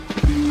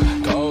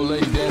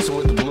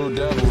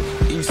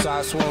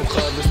High swim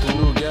club, it's the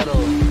new ghetto.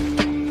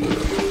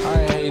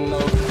 I ain't hating no.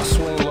 I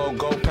swing low,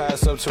 go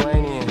past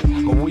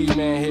subterranean. My weed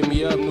man hit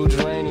me up, new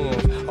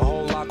geraniums. A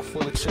whole locker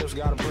full of chips,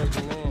 gotta break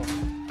them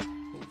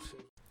in.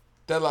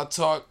 Deadlock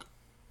Talk.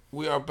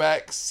 We are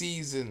back,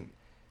 season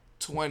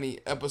 20,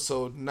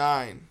 episode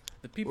 9.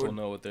 The people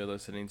know what they're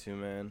listening to,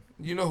 man.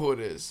 You know who it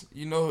is.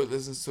 You know who it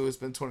listens to. It's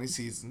been 20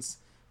 seasons.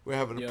 We're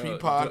having a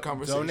pre-pod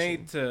conversation.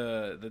 Donate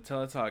to the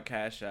Teletalk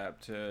Cash App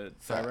to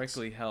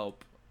directly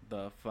help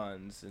the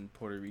funds in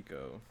Puerto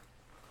Rico.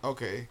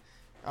 Okay.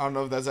 I don't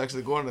know if that's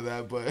actually going to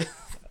that, but...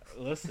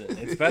 Listen,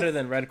 it's better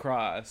than Red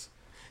Cross.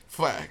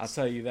 Facts. I'll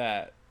tell you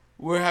that.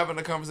 We're having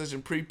a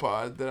conversation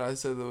pre-pod that I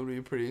said that would be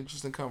a pretty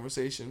interesting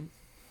conversation.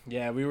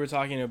 Yeah, we were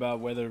talking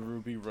about whether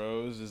Ruby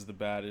Rose is the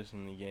baddest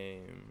in the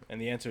game. And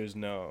the answer is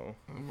no.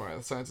 Right,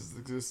 the scientists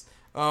exist.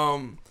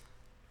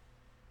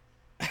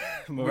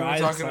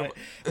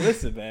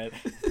 Listen, man,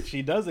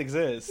 she does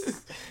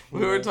exist.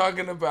 We were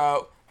talking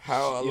about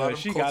how a lot of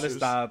she cultures...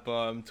 gotta stop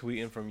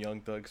tweeting from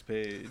Young Thug's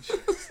page.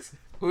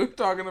 We were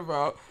talking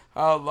about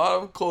how a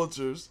lot of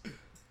cultures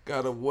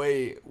got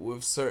away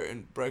with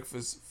certain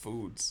breakfast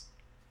foods.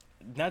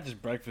 Not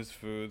just breakfast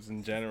foods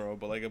in general,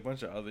 but like a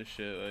bunch of other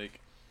shit.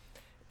 Like,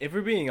 if we're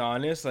being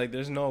honest, like,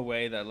 there's no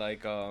way that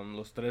like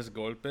los tres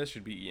golpes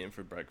should be eaten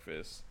for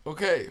breakfast.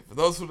 Okay, for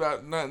those who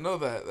not know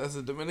that, that's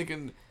a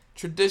Dominican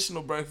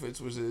traditional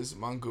breakfast, which is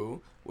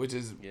mango, which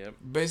is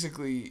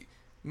basically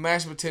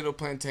mashed potato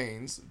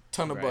plantains,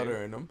 ton of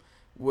butter in them,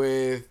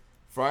 with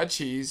fried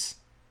cheese,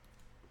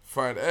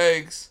 fried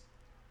eggs,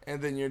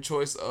 and then your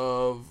choice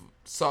of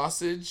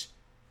sausage,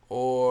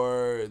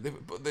 or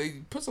they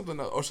put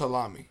something else, or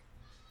salami.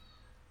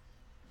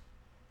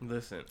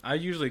 Listen, I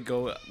usually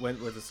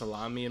went with a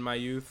salami in my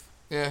youth.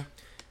 Yeah.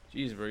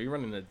 Jeez, bro, you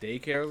running a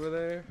daycare over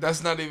there?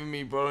 That's not even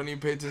me, bro. I don't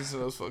even pay attention to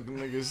those fucking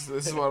niggas.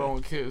 This is why I don't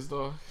want kids,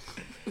 dog.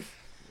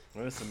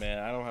 Listen, man,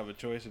 I don't have a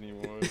choice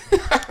anymore.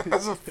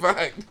 That's a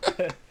fact.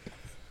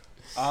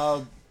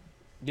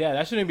 Yeah,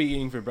 that shouldn't be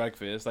eating for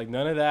breakfast. Like,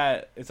 none of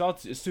that.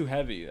 It's too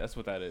heavy. That's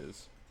what that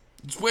is.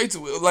 It's way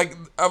too... Like,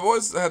 I've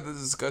always had this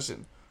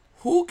discussion.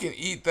 Who can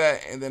eat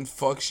that and then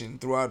function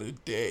throughout a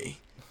day?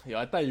 Yo,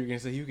 I thought you were going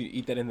to say you can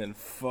eat that and then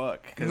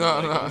fuck.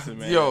 No. Listen,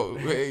 man, yo,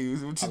 hey,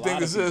 what you think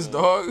this is,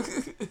 dog?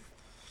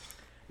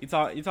 You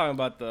talking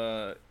about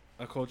a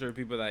culture of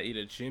people that eat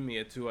a chimney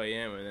at 2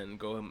 a.m. and then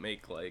go and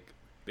make, like,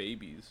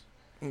 babies.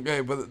 Okay,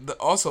 but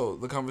also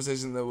the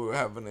conversation that we were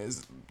having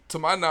is, to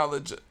my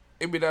knowledge...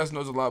 ABDAS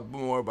knows a lot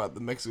more about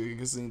the Mexican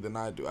cuisine than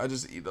I do. I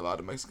just eat a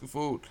lot of Mexican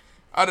food.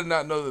 I did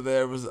not know that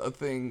there was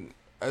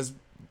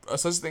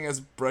such thing as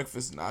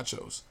breakfast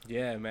nachos.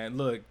 Yeah, man.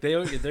 Look,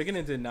 they're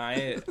gonna deny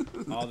it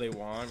all they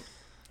want.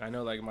 I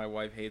know, like, my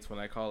wife hates when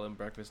I call them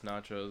breakfast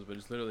nachos, but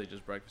it's literally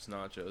just breakfast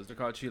nachos. They're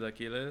called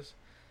chilaquiles,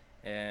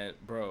 and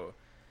bro,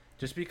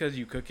 just because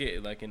you cook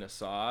it like in a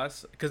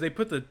sauce, because they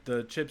put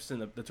the chips in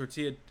the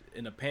tortilla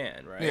in a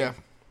pan, right? Yeah.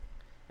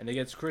 And it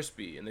gets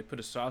crispy, and they put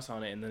a sauce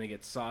on it, and then it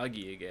gets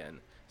soggy again.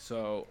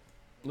 So,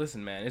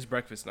 listen, man, it's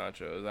breakfast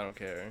nachos. I don't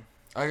care.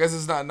 I guess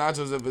it's not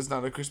nachos if it's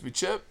not a crispy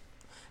chip.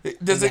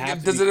 Does it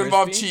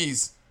involve crispy?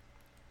 cheese?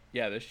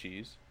 Yeah, there's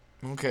cheese.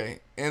 Okay,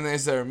 and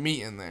is there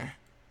meat in there?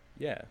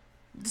 Yeah.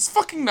 It's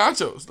fucking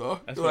nachos,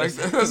 dog.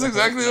 That's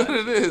exactly what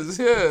it is.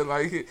 Yeah,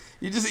 like,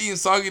 you just eating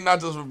soggy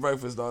nachos for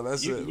breakfast, dog.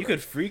 That's it. You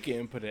could freak it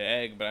and put an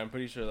egg, but I'm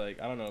pretty sure,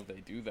 like, I don't know if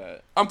they do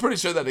that. I'm pretty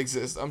sure that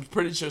exists. I'm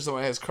pretty sure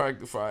somebody has cracked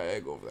the fried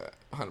egg over that.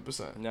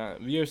 100%. Nah,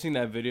 have you ever seen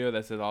that video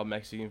that says all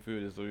Mexican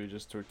food is literally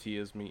just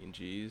tortillas, meat, and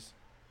cheese?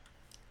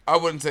 I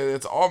wouldn't say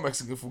that's all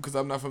Mexican food because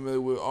I'm not familiar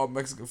with all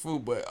Mexican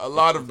food, but a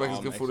lot of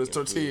Mexican food is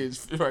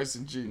tortillas, rice,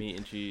 and cheese. Meat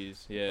and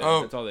cheese, yeah.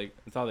 That's all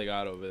they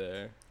got over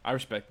there. I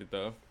respect it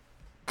though.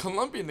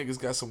 Colombian niggas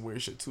got some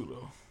weird shit too,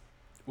 though.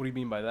 What do you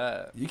mean by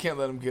that? You can't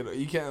let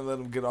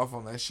them get off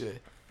on that shit.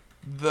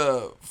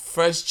 The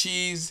fresh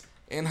cheese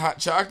and hot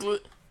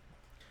chocolate.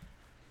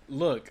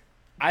 Look,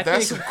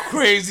 that's some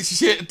crazy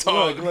shit,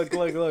 dog.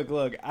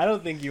 Look. I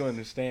don't think you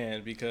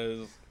understand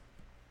because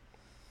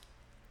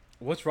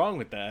what's wrong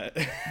with that?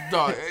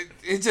 Dog,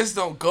 it just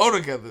don't go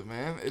together,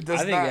 man. It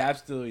does. I think it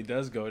absolutely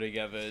does go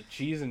together.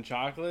 Cheese and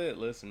chocolate.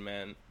 Listen,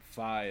 man,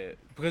 fire.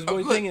 Because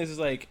the thing is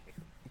like.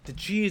 The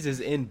cheese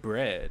is in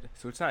bread,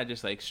 so it's not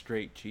just like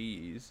straight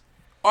cheese.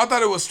 Oh, I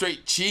thought it was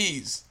straight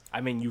cheese. I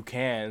mean, you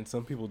can.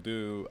 Some people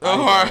do. Oh,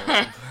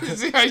 alright.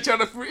 See how you trying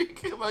to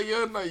freak? Like,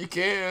 yo, no, you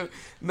can.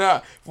 Nah,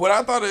 what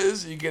I thought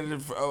is you get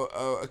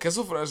a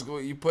queso fresco,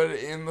 you put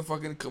it in the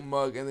fucking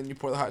mug, and then you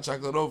pour the hot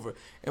chocolate over.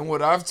 And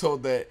what I've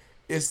told that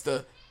it's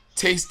the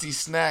tasty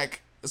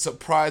snack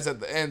surprise at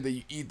the end that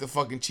you eat the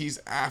fucking cheese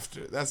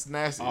after. That's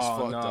nasty as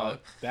fuck, dog.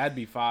 That'd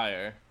be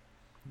fire.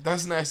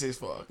 That's nasty as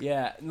fuck.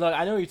 Yeah, look,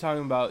 I know what you're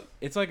talking about.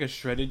 It's like a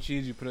shredded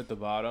cheese you put at the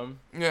bottom.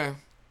 Yeah.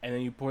 And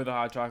then you pour the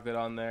hot chocolate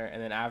on there,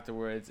 and then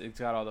afterwards, it's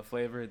got all the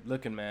flavor.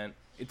 Looking, man,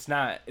 it's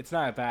not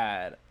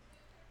bad.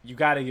 You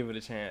gotta give it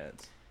a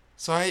chance.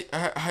 So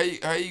how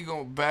you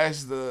gonna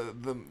bash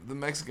the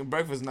Mexican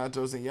breakfast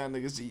nachos and y'all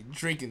niggas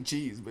drinking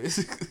cheese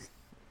basically?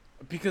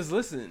 Because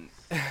listen,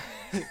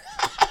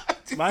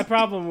 my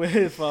problem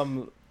with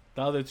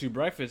the other two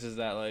breakfasts is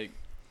that like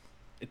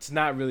it's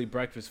not really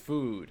breakfast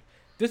food.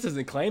 This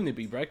doesn't claim to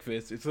be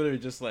breakfast. It's literally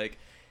just like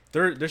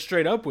they're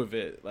straight up with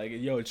it. Like,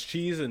 yo, it's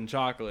cheese and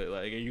chocolate.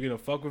 Like, are you gonna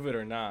fuck with it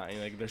or not? And,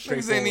 like, they're straight.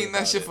 Niggas ain't eating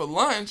that shit for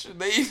lunch.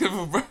 They eat it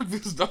for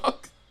breakfast,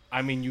 dog.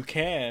 I mean, you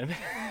can.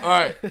 All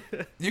right,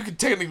 you can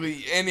technically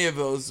eat any of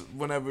those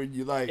whenever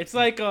you like. It's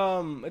like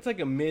a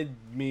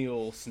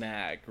mid-meal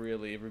snack,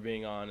 really, if we're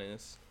being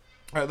honest.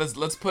 All right,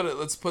 let's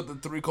put the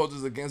three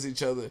cultures against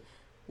each other.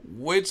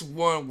 Which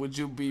one would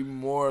you be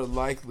more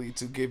likely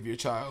to give your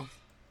child?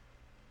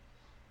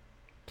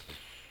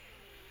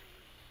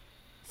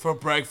 For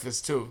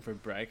breakfast too. For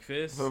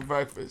breakfast. For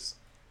breakfast.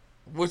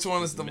 Which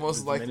one is the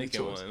most likely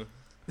choice? One.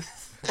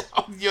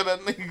 Oh, yo,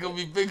 that nigga gonna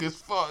be big as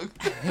fuck.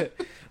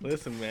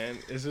 Listen, man,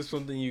 it's just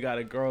something you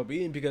gotta grow up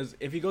eating, because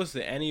if he goes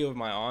to any of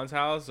my aunt's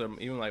house or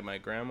even like my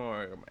grandma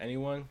or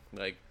anyone,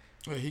 like,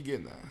 he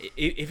getting that.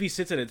 If he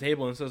sits at a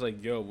table and says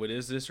like, "Yo, what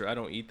is this?" or "I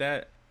don't eat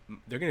that,"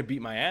 they're gonna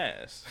beat my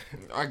ass.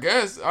 I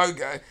guess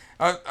I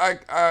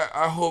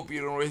hope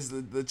you don't raise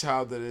the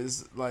child that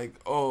is like,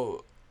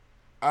 oh,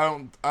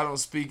 I don't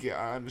speak it.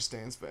 I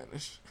understand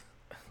Spanish.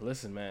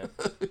 Listen, man.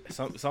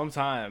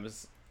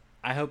 Sometimes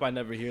I hope I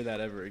never hear that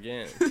ever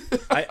again.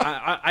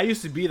 I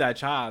used to be that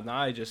child. Now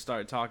I just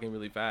start talking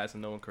really fast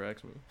and no one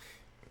corrects me.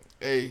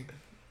 Hey,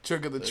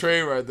 trick of the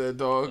trade right there,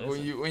 dog.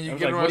 Listen. When you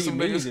get around some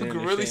niggas who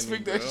can really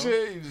speak that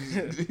shit,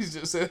 you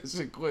just say that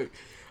shit quick.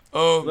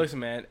 Listen,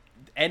 man.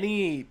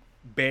 Any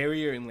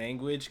barrier in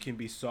language can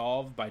be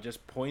solved by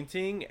just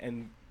pointing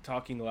and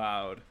talking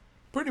loud.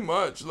 Pretty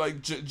much,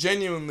 like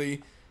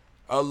genuinely,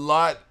 a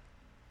lot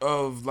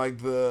of like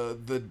the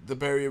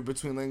barrier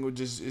between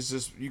languages is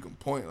just you can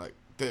point like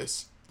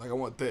this, like I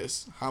want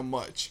this, how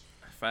much.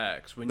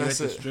 Facts. When you're at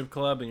the strip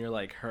club and you're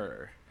like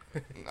her.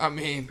 I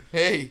mean,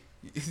 hey,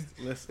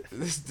 listen,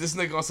 this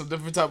nigga on some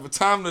different type of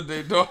time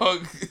today,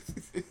 dog.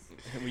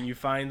 When you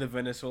find the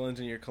Venezuelans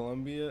in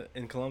Colombia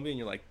and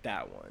you're like,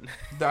 that one.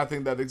 I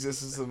think that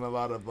exists in a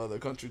lot of other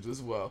countries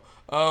as well.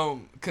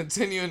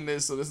 Continuing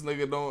this, so this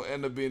nigga don't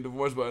end up being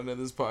divorced by the end of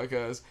this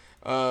podcast.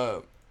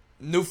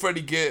 New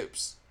Freddie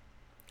Gibbs.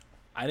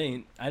 I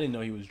didn't know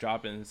he was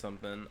dropping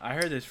something. I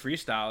heard this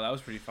freestyle. That was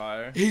pretty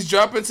fire. He's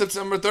dropping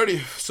September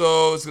 30th,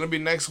 so it's gonna be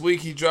next week.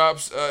 He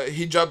dropped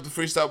the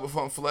freestyle with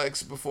Funk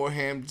Flex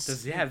beforehand.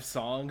 Does he have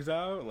songs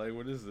out? Like,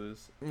 what is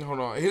this? Hold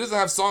on, he doesn't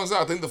have songs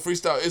out. I think the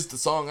freestyle is the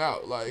song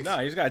out. Like, no,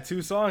 he's got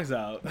 2 songs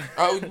out.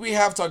 We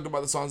have talked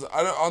about the songs.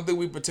 I don't think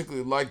we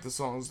particularly like the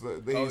songs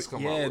that he's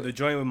come out with. Yeah, the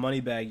joint with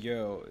Moneybagg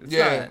Yo.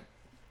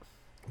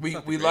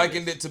 We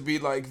likened it to be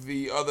like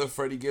the other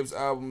Freddie Gibbs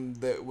album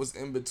that was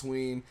in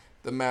between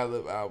the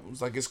Madlib albums.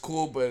 Like, it's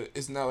cool, but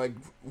it's not like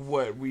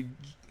what we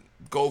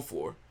go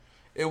for.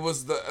 It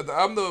was the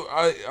album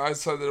that I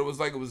saw that it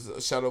was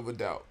a Shadow of a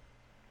Doubt.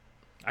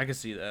 I can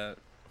see that.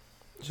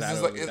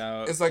 Shadow of a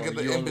Doubt. It's like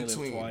the in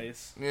between.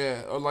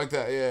 Yeah, or like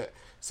that. Yeah.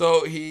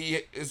 So he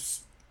is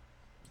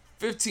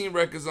 15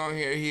 records on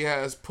here. He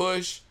has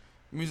Push,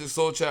 Music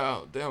Soul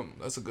Child. Damn,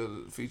 that's a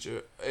good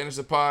feature.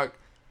 Anderson .Paak,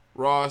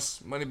 Ross,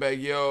 Moneybagg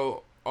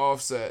Yo,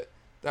 Offset.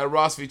 That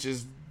Ross feature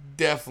is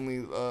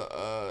definitely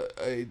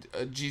a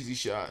Jeezy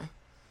shot.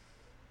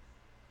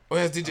 Oh,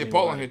 he has DJ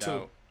Paul on here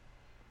too,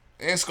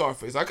 and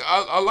Scarface.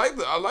 I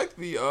like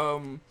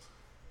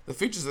the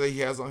features that he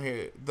has on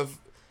here.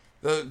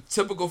 The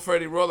typical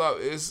Freddie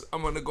rollout is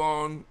I'm gonna go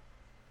on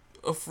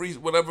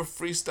whatever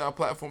freestyle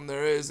platform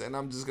there is, and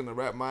I'm just gonna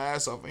rap my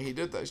ass off. And he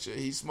did that shit.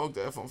 He smoked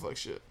that Funk Flex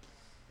shit.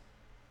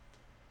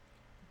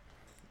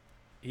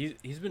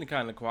 He's been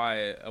kind of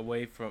quiet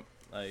away from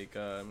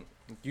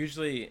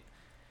usually.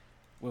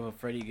 With a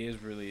Freddie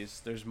Gibbs release,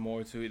 there's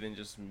more to it than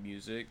just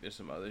music. There's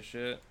some other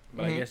shit.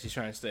 But I guess he's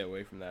trying to stay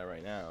away from that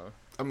right now.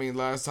 I mean,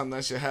 last time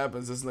that shit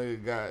happens, this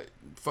nigga got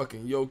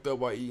fucking yoked up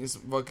while eating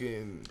some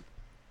fucking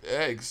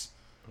eggs.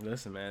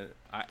 Listen, man,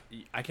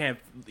 I can't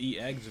eat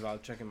eggs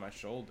without checking my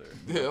shoulder.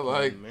 Yeah,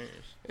 like,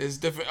 it's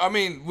different. I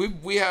mean,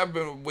 we have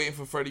been waiting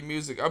for Freddie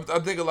music. I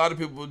think a lot of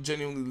people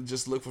genuinely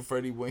just look for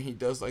Freddie when he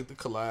does, like, the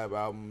collab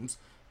albums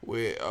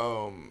with,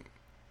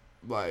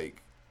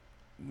 like,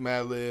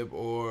 Madlib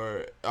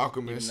or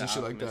Alchemist and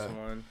shit like that.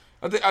 One.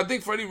 I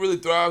think Freddie really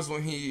thrives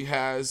when he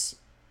has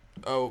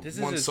this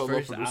is his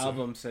first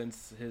album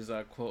since his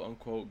quote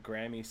unquote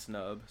Grammy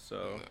snub.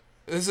 So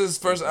this is his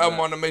first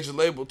album on a major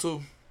label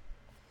too.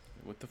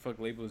 What the fuck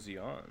label is he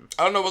on?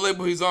 I don't know what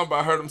label he's on, but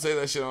I heard him say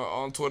that shit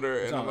on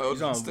Twitter. He's and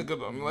he's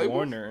on label.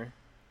 Warner.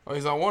 Oh,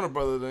 he's on Warner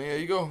Brother. Then yeah,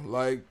 you go.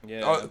 Like,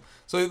 yeah.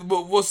 So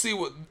we'll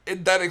see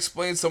that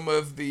explains some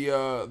of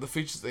the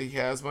features that he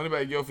has.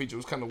 Moneybagg Yo feature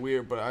was kind of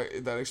weird,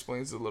 but that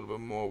explains a little bit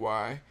more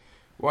why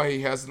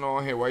he has it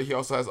on here. Why he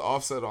also has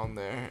Offset on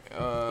there.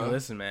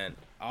 Listen, man,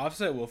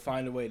 Offset will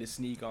find a way to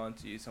sneak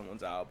onto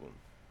someone's album.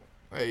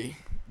 Hey,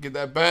 get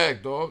that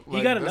bag, dog.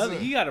 Like,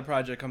 he got a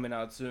project coming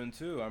out soon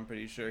too. I'm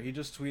pretty sure. He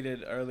just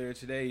tweeted earlier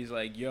today. He's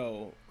like,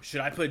 "Yo, should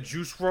I put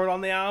Juice WRLD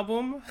on the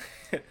album?"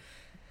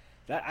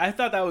 I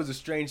thought that was a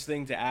strange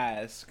thing to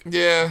ask.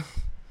 Yeah.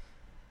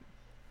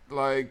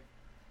 Like,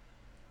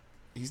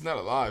 He's not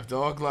alive,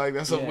 dog. Like,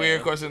 that's a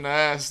weird question to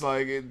ask.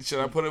 Like, should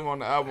I put him on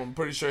the album? I'm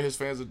pretty sure his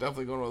fans are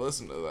definitely going to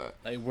listen to that.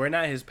 Like, we're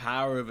not his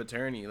power of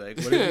attorney. Like,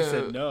 what if he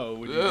said no?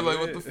 Would you do like,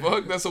 it? what the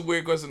fuck? That's a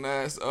weird question to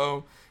ask.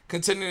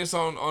 Continuing this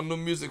on new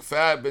music,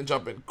 Fab been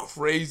dropping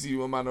crazy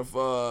amount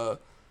of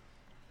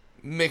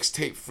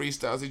mixtape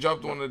freestyles. He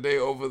dropped one today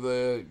over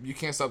the "You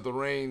Can't Stop the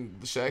Rain"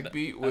 the Shaq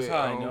beat. That's with,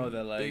 how I know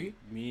that like Biggie.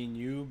 me and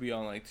you be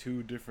on like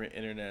two different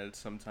internets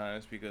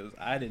sometimes because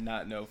I did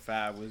not know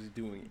Fab was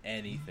doing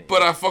anything.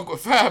 But I fuck with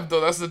Fab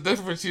though. That's the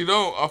difference. You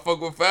don't. I fuck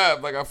with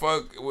Fab. Like I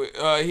fuck with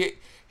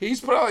he's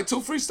put out like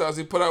 2 freestyles.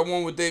 He put out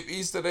one with Dave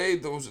East today.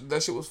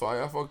 That shit was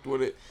fire. I fucked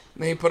with it.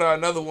 And then he put out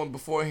another one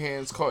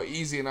beforehand. It's called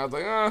Easy, and I was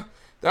like,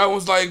 that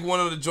was like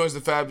one of the joints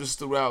that Fab just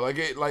threw out.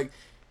 Like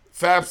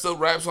Fab still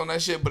raps on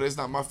that shit, but it's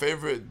not my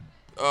favorite.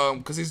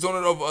 Cause he's doing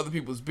it over other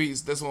people's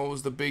beats. This one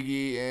was the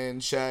Biggie and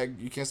Shaq,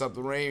 "You Can't Stop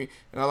the Rain,"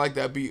 and I like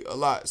that beat a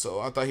lot.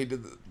 So I thought he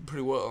did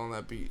pretty well on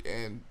that beat.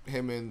 And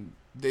him and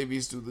Dave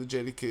East do the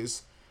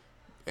Jadakiss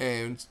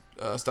and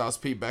Styles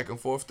P back and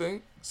forth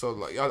thing. So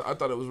like I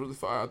thought it was really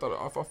fire.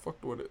 I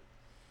fucked with it.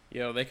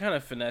 Yo, they kind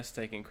of finesse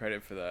taking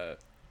credit for that.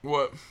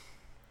 What?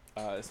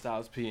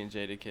 Styles P and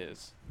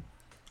Jadakiss.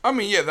 I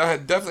mean, yeah, that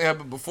had definitely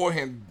happened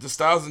beforehand. The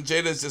Styles and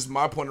Jada is just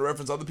my point of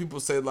reference. Other people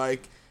say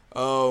like,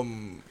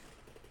 Method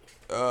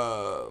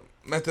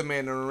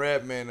Man and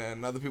Rap Man,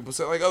 and other people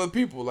say like other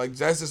people. Like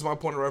that's just my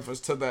point of reference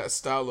to that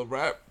style of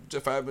rap.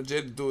 Fab and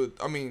Jada do it.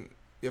 I mean,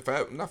 not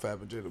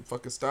Fab and Jada.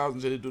 Fucking Styles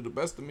and Jada do the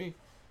best to me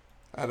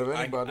out of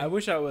anybody. I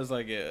wish I was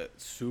like a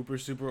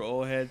super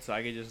old head so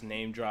I could just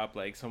name drop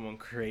like someone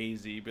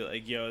crazy, but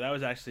like, yo, that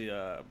was actually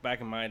back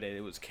in my day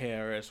it was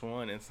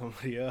KRS-One and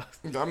somebody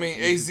else. I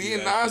mean, AZ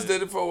and Nas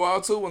did it for a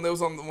while too when I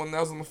was on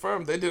the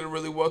firm. They did it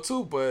really well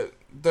too, but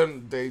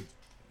then they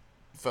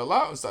fell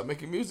out and stopped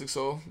making music,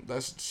 so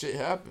that shit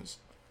happens.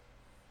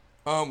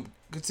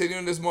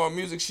 Continuing this more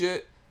music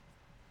shit.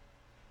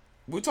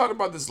 We talked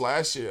about this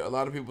last year. A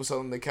lot of people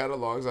selling their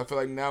catalogs. I feel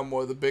like now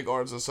more of the big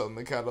artists are selling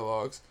their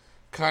catalogs.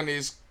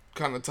 Kanye's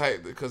kind of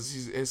tight because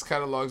his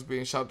catalog's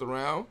being shopped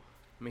around,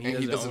 I mean, and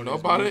he doesn't know his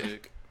about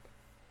music, it.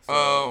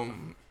 so.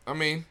 I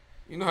mean,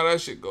 you know how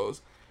that shit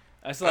goes.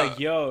 That's like,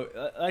 yo,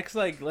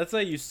 like let's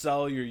say you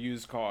sell your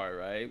used car,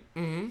 right?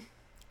 Mm-hmm.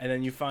 And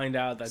then you find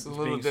out that it's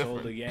being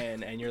sold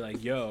again, and you're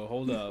like, yo,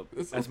 hold up,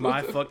 that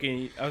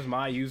was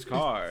my used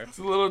car. It's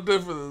a little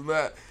different than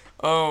that.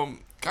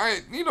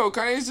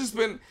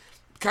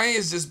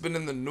 Kanye's just been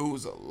in the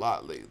news a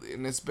lot lately,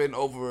 and it's been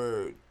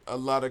over a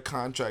lot of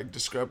contract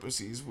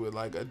discrepancies with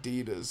like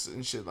Adidas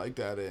and shit like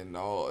that, and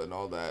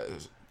all that.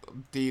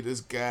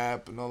 Adidas,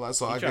 Gap, and all that.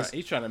 So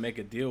he's trying to make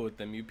a deal with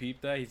them. You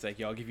peep that? He's like,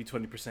 yo, I'll give you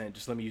 20%.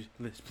 Just let me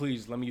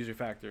use your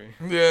factory.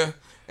 Yeah,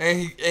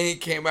 and he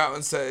came out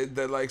and said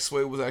that like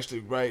Sway was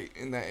actually right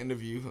in that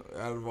interview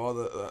out of all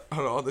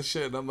the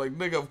shit. And I'm like,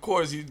 nigga, of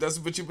course that's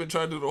what you've been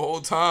trying to do the whole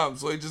time.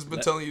 So he just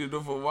been telling you to do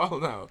it for a while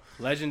now.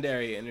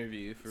 Legendary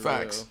interview for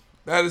Facts. real.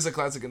 That is a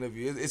classic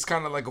interview. It's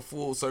kind of like a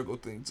full circle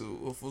thing too,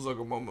 a full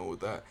circle moment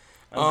with that.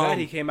 I'm glad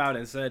he came out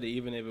and said it,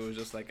 even if it was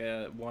just like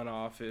a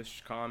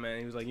one-off-ish comment.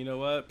 He was like, you know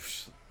what?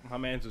 Psh, my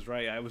man's was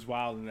right. I was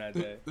wild in that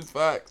day. It's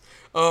facts.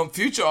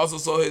 Future also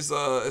saw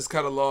his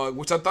catalog,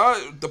 which I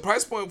thought the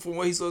price point for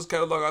when he saw his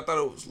catalog, I thought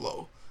it was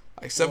low,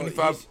 like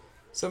 75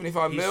 he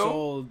mil. He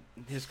sold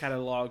his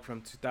catalog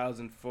from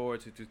 2004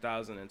 to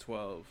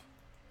 2012.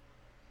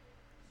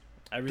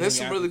 There's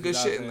some really good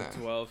shit in that.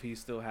 2012 he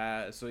still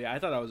has. So yeah, I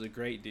thought that was a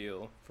great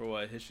deal for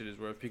what his shit is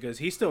worth because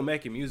he's still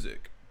making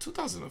music.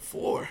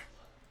 2004.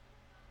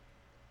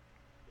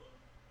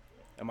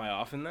 Am I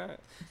off in that?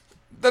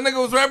 That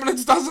nigga was rapping in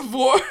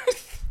 2004.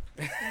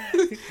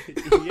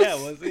 Yeah,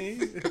 wasn't he?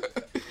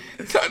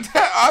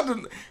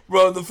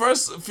 Bro, the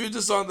first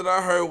Future song that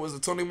I heard was a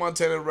Tony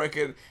Montana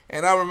record,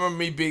 and I remember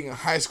me being in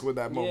high school at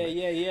that moment.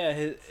 Yeah.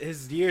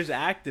 His years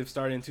active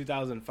started in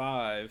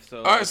 2005. So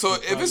all right, so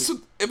if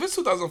it's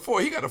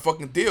 2004, he got a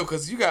fucking deal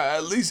because you got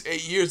at least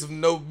 8 years of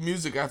no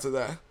music after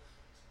that.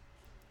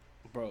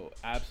 Bro,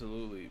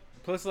 absolutely.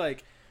 Plus,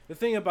 like the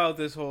thing about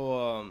this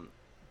whole,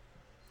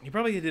 he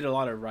probably did a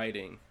lot of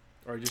writing.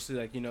 Or just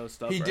like,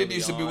 stuff. He did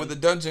used to be with the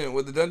Dungeon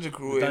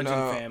crew,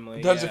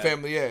 Dungeon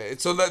Family, yeah.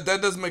 So that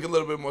does make a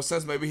little bit more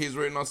sense. Maybe he's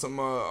written on some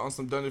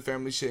Dungeon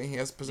Family shit, and he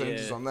has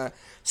percentages on that.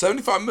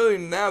 $75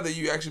 million now that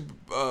you actually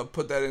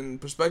put that in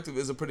perspective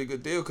is a pretty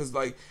good deal because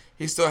like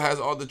he still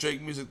has all the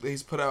Drake music that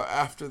he's put out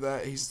after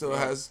that. He still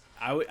has.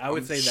 I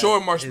would say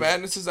that March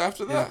Madness is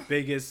after that. His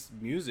biggest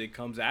music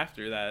comes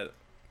after that.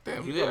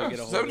 Damn, he yeah. Get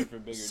a whole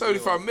different, bigger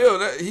 75 mil.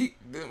 That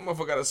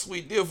motherfucker got a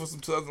sweet deal for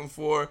some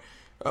 2004.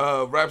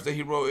 Raps that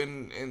he wrote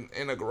in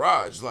a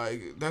garage.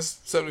 Like that's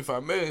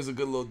 $75 million is a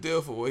good little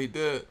deal for what he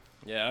did.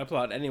 Yeah, I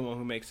applaud anyone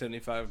who makes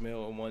 75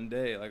 mil in one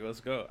day. Like, let's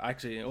go.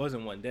 Actually, it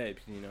wasn't one day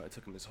because it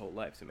took him his whole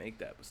life to make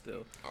that. But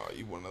still, oh,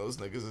 you one of those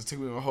niggas. It took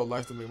me my whole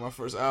life to make my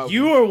first album.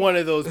 You were one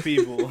of those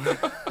people.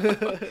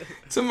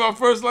 To my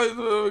first life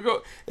to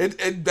go.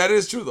 And that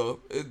is true though.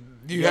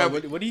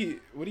 What do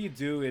you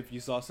do if you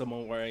saw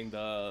someone wearing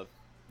the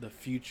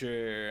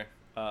Future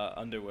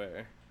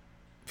underwear?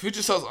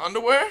 Future sells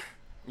underwear?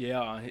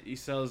 Yeah, he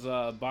sells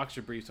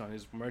boxer briefs on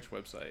his merch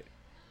website.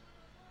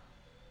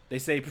 They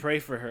say pray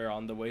for her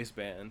on the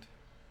waistband.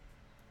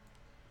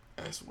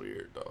 That's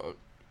weird, dog.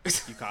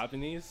 You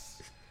copying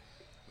these?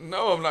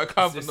 No, I'm not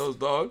copying those,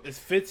 dog. It's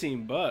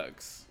 $15.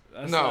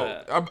 That's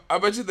no, I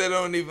bet you they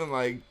don't even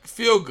like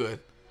feel good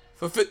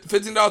for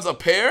 $15 a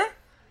pair.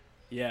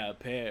 Yeah, a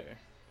pair.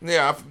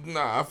 Yeah,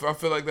 I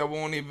feel like that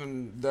won't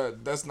even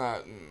that's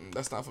not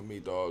for me,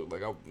 dog.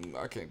 Like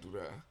I can't do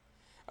that.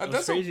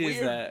 What's crazy is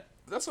that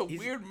that's a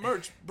weird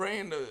merch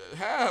brand to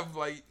have,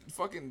 like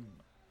fucking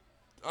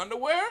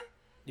underwear.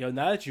 Yo,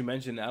 now that you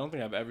mention it, I don't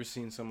think I've ever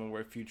seen someone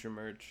wear Future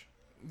merch.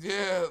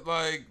 Yeah,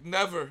 like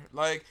never.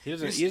 Like he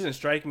doesn't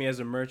strike me as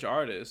a merch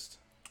artist.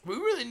 We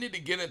really need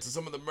to get into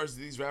some of the merch that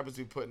these rappers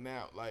be putting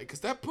out, like, cause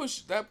that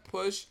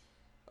push.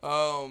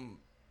 Oh,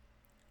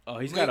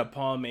 he's got a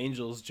Palm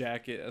Angels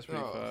jacket. That's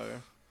pretty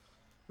fire.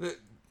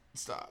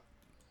 Stop.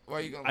 Why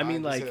are you gonna? I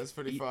mean, like, that's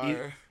pretty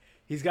fire.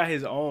 He's got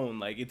his own.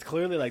 Like, it's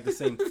clearly like the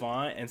same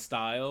font and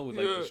style with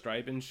like the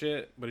stripe and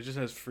shit, but it just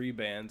has free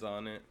bands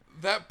on it.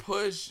 That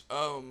push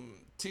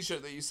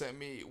T-shirt that you sent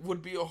me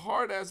would be a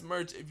hard ass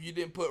merch if you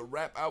didn't put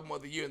Rap Album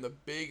of the Year in the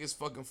biggest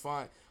fucking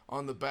font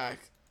on the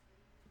back.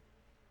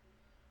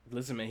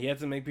 Listen, man, he had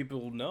to make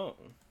people know.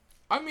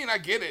 I mean, I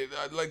get it.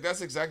 Like,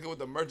 that's exactly what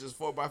the merch is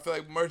for, but I feel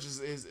like merch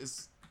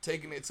is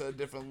taking it to a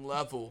different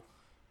level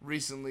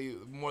recently,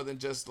 more than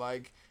just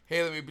like,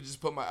 hey, let me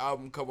just put my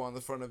album cover on the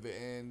front of it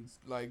and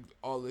like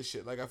all this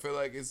shit. Like, I feel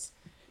like it's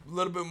a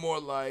little bit more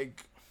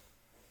like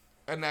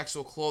an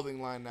actual clothing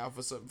line now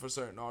for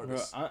certain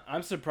artists. Bro,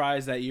 I'm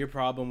surprised that your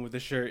problem with the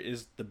shirt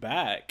is the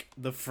back.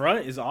 The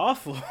front is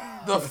awful.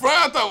 The front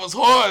I thought was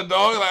hard,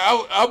 dog.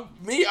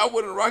 Like I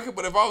wouldn't rock it,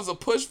 but if I was a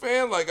Push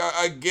fan, like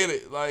I get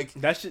it. Like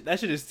that shit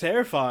is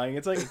terrifying.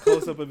 It's like a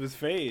close up of his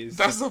face.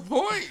 That's the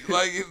point.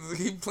 Like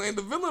he playing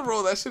the villain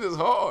role. That shit is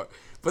hard.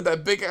 But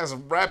that big ass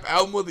Rap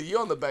Album of the Year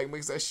on the back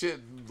makes that shit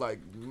like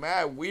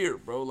mad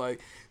weird, bro. Like.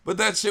 But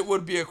that shit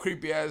would be a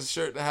creepy ass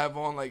shirt to have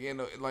on,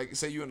 like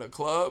say you in a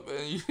club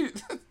and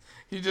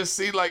you just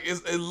see like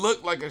it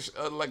looked like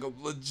a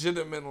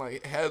legitimate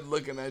like head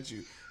looking at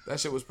you. That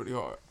shit was pretty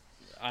hard.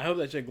 I hope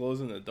that shit glows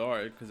in the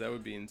dark because that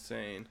would be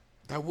insane.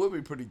 That would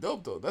be pretty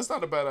dope though. That's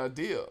not a bad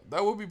idea.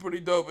 That would be pretty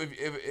dope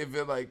if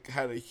it like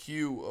had a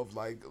hue of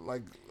like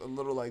a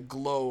little like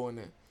glow in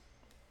it.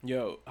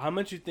 Yo, how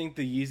much you think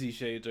the Yeezy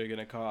shades are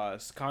gonna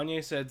cost?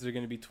 Kanye said they're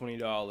gonna be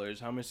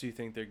 $20. How much do you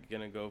think they're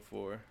gonna go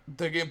for?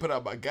 They're getting put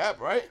out by Gap,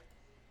 right?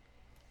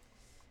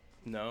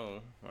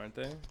 No, aren't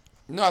they?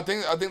 No, I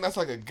think that's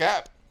like a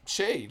Gap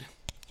shade.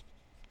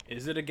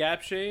 Is it a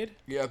Gap shade?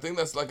 Yeah, I think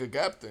that's like a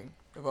Gap thing.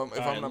 If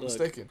I'm not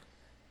mistaken.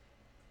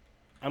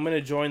 I'm gonna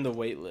join the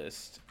wait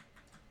list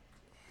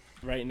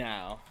right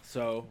now.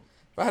 So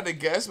if I had to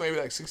guess, maybe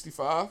like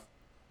 65.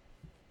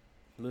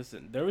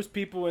 Listen, there was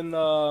people in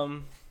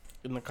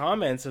the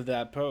comments of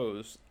that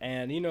post,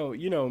 and you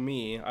know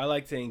me, I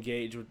like to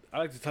engage with, I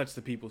like to touch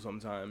the people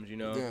sometimes, you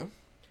know. Yeah.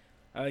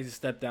 I like to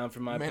step down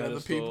from my man pedestal.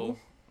 Of the people.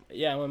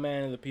 Yeah, I'm a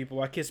man of the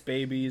people. I kiss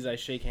babies, I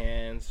shake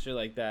hands, shit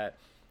like that.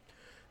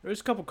 There was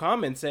a couple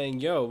comments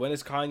saying, "Yo, when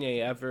is Kanye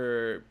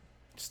ever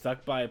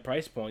stuck by a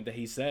price point that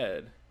he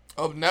said?"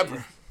 Oh,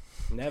 never.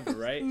 Never,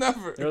 right?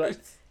 Never. They're like,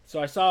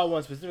 so I saw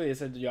one specifically that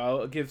said, "Yo,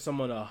 I'll give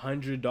someone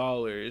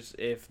 $100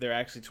 if they're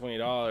actually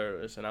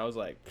 $20," and I was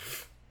like,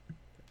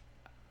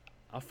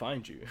 I'll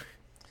find you.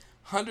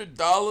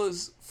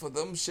 $100 for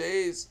them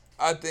shades.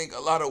 I think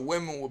a lot of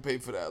women would pay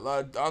for that.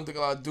 I don't think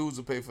a lot of dudes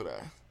would pay for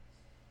that.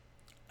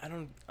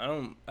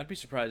 I'd be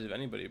surprised if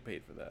anybody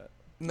paid for that.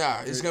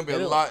 Nah, it's gonna be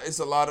a lot. It's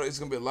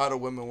gonna be a lot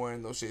of women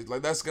wearing those shades.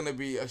 Like that's gonna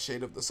be a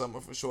shade of the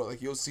summer for sure.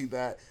 Like you'll see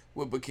that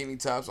with bikini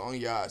tops on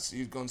yachts.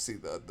 You're gonna see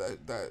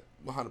that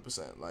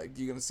 100%. Like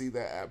you're gonna see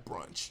that at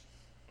brunch.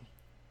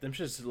 Them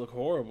shits look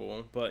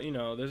horrible, but you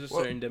know, there's a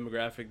certain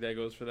demographic that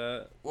goes for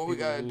that. What we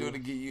gotta do to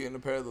get you in a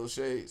pair of those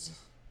shades?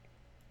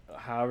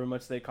 However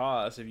much they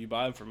cost, if you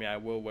buy them for me, I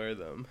will wear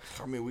them.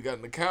 I mean, we got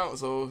an account,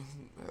 so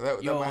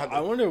that might have to, I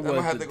wonder what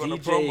might have to go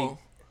to promo.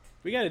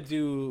 We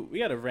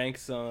gotta rank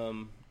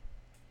some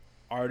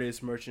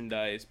artist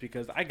merchandise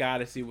because I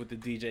gotta see what the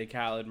DJ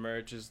Khaled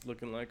merch is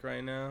looking like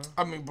right now.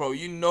 I mean, bro,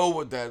 you know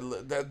what that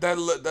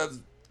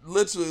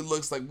literally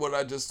looks like what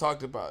I just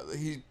talked about.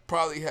 He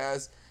probably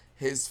has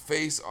his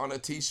face on a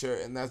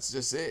t-shirt and that's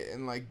just it,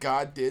 and like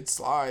God did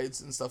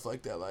slides and stuff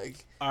like that.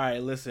 Like, all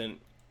right, listen,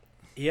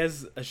 he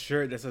has a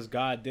shirt that says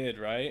God did,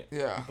 right?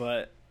 Yeah,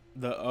 but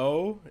the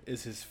O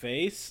is his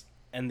face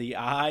and the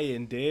I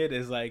in did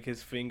is like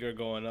his finger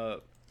going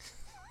up.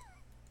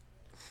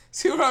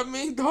 See what I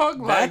mean,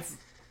 dog? Like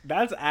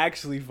that's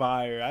actually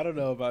fire. I don't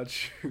know about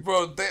you,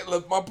 bro.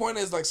 Look, my point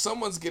is like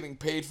someone's getting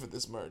paid for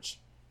this merch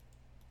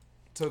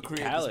to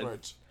create this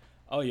merch.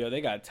 Oh, yo,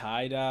 they got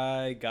tie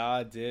dye.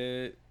 God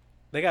did.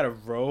 They got a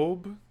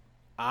robe,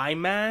 eye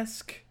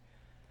mask.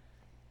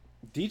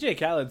 DJ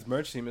Khaled's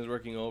merch team is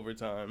working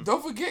overtime.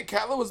 Don't forget,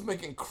 Khaled was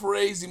making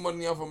crazy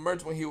money off of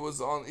merch when he was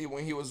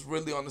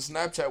really on the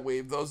Snapchat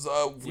wave. Those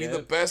We the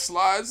Best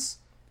slides.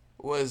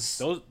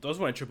 was those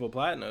went triple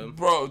platinum.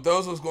 Bro,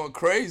 those was going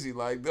crazy.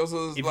 Like those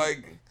was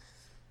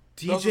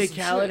DJ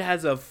Khaled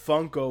has a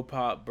Funko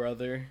Pop,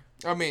 brother.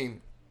 I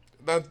mean,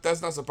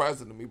 that's not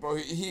surprising to me, bro.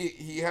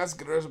 He has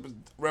good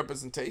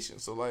representation,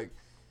 so like,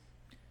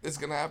 it's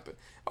gonna happen.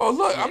 Oh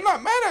look, I'm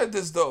not mad at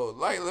this though.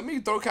 Like, let me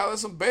throw Khaled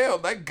some bail.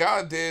 That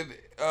God did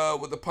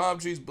with the palm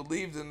trees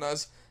believed in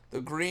us.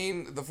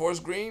 The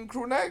forest green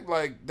crew neck,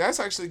 like that's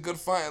actually good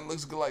fun and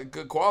looks good, like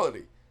good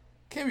quality.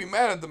 Can't be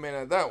mad at the man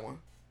at that one.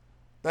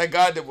 That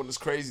God did one is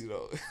crazy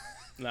though.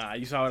 Nah,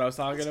 you saw what I was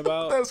talking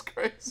about? That's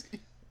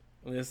crazy.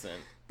 Listen,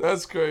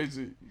 that's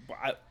crazy.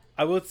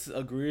 I would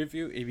agree with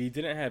you. If you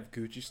didn't have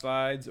Gucci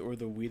slides or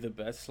the We the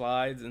Best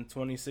slides in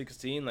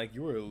 2016, like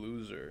you were a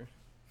loser.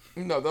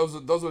 No,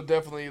 those were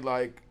definitely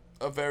like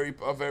a very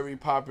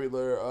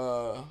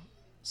popular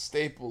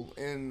staple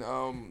in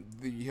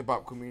the hip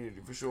hop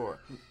community for sure.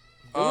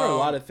 There were a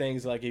lot of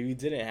things like if you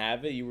didn't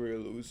have it, you were a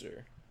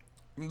loser.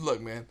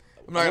 Look, man,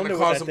 I'm not gonna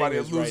call somebody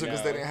a loser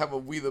because they didn't have a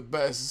We the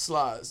Best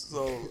slides.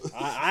 So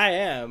I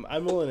am.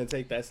 I'm willing to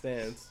take that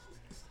stance.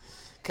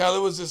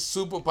 Khaled was just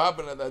super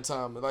popping at that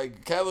time.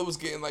 Like Khaled was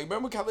getting like,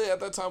 remember Khaled at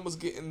that time was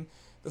getting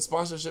the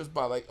sponsorships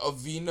by like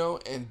Aveeno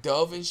and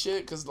Dove and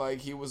shit, cause like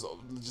he was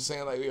just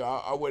saying like, yo,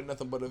 I wear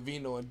nothing but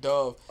Aveeno and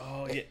Dove.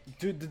 Oh yeah,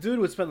 dude, the dude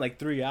would spend like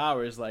 3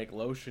 hours like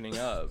lotioning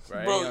up,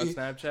 right? Bro, on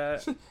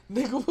Snapchat.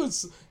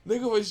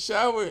 nigga was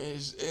showering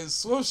in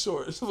swim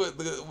shorts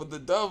with the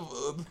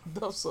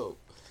Dove soap.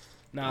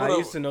 Nah, I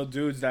used to know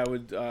dudes that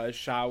would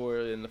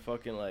shower in the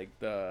fucking like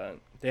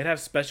they'd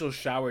have special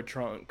shower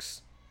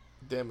trunks.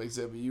 Damn,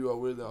 Xavier, you are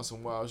really on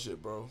some wild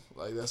shit, bro.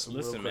 Like that's some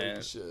real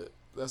crazy shit.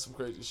 That's some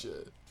crazy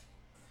shit.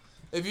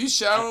 If you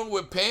showering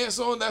with pants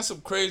on, that's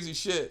some crazy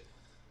shit.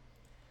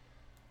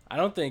 I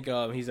don't think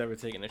he's ever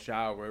taken a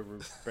shower. We're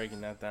breaking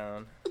that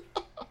down.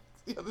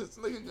 Yeah, this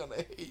nigga gonna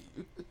hate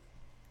you.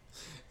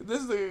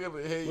 This nigga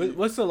gonna hate you.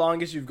 What's the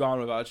longest you've gone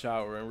without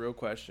showering? Real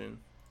question.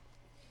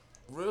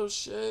 Real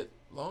shit.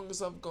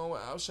 Longest I've gone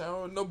without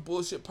showering, no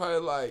bullshit. Probably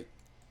like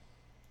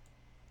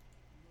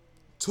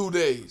 2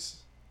 days.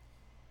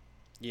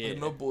 Yeah. Like,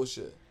 no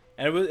bullshit.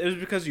 And it was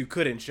because you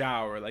couldn't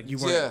shower, like you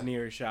weren't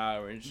near a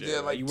shower and shit. Yeah,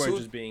 like you weren't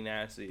just being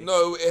nasty.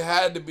 No, it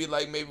had to be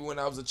like maybe when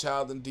I was a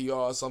child in DR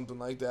or something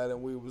like that,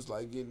 and we was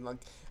like getting like,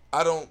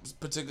 I don't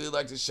particularly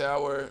like to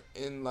shower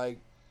in like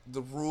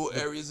the rural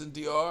areas in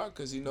DR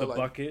because you know like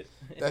bucket.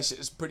 That shit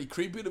is pretty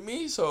creepy to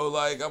me. So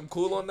like I'm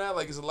cool on that.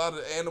 Like it's a lot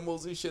of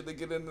animals and shit that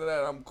get into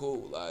that. I'm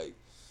cool. Like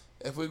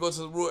if we go to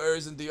the rural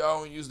areas in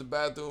DR and use the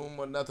bathroom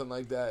or nothing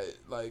like that,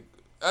 like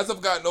as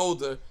I've gotten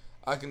older,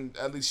 I can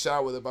at least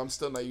shower there, but I'm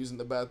still not using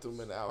the bathroom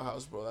in the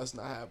outhouse, bro. That's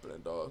not happening,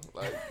 dog.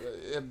 Like,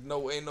 ain't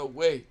no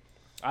way.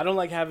 I don't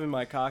like having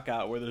my cock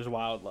out where there's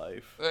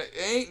wildlife.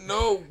 Ain't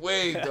no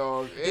way,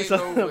 dog. Ain't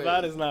Something no way.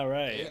 about it's not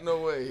right. Ain't no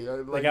way.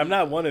 Like I'm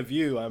not one of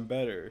you. I'm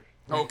better.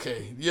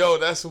 Okay, yo,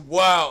 that's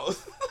wild.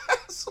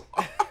 That's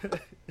wild.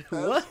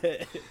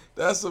 What?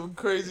 That's some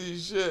crazy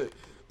shit.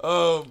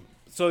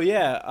 So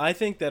yeah, I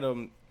think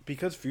that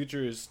because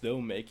Future is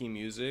still making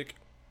music.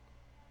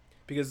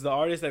 Because the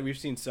artists that we've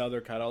seen sell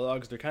their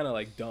catalogs, they're kind of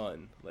like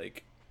done.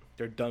 Like,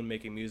 they're done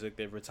making music.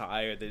 They've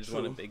retired. They just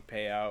want a big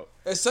payout.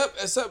 Except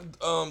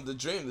the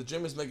Dream. The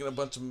Dream is making a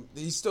bunch of.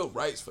 He still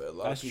writes for a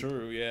lot. That's of people.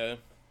 true. Yeah.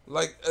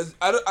 Like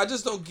I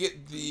just don't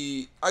get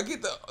the. I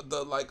get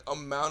the like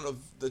amount of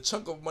the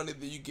chunk of money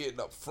that you get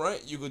up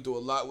front. You could do a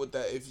lot with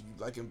that if you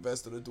like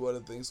invested or do other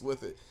things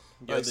with it.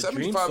 Yeah, like the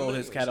Dream sold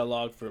his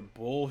catalog for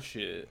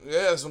bullshit.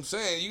 Yeah, that's what I'm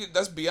saying.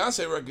 That's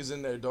Beyonce records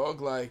in there, dog.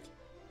 Like.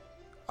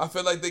 I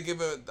feel like they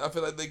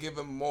give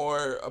him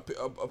more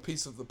a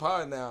piece of the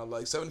pie now.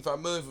 Like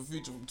 $75 million for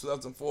Future from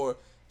 2004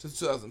 to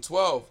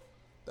 2012.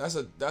 That's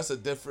a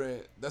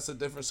different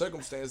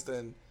circumstance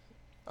than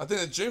I think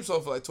the Dream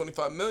sold for like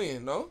 $25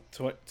 million. No,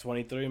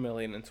 23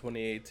 million in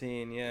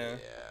 2018. Yeah. Yeah.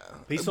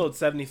 He sold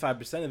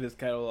 75% of his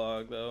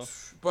catalog though.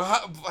 But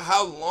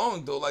how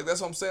long though? Like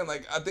that's what I'm saying.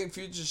 Like I think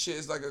Future shit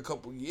is like a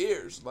couple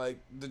years. Like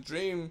the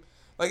Dream.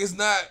 Like, it's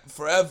not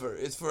forever.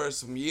 It's for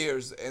some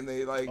years, and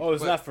they, like... Oh,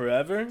 it's not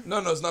forever? No,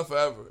 it's not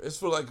forever. It's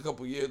for, like, a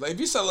couple years. Like, if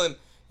you're selling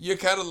your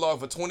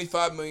catalog for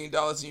 $25 million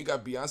and you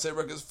got Beyonce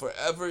records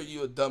forever,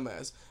 you a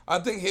dumbass. I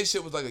think his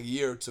shit was, like, a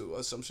year or two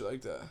or some shit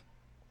like that.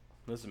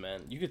 Listen,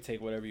 man, you could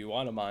take whatever you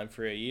want of mine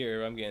for a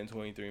year. I'm getting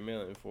 $23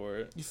 million for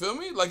it. You feel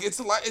me? Like,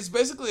 it's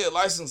basically a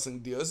licensing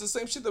deal. It's the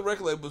same shit that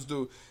record labels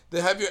do. They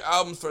have your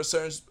albums for a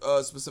certain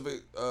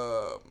specific...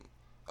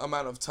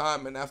 amount of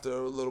time, and after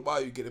a little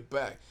while you get it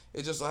back.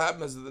 It just so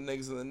happens that the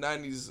niggas in the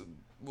 90s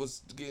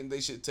was getting they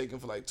shit taken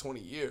for like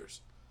 20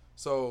 years,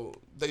 so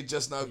they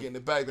just now getting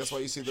it back. That's why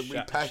you see the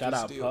repackaged shout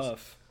out deals.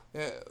 Puff.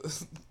 Yeah,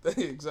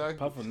 exactly.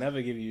 Puff will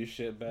never give you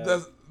shit back.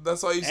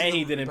 That's why you see. And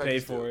he didn't pay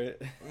for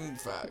it.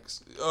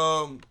 Facts.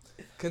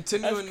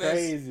 Continuing That's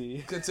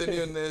crazy.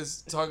 Continuing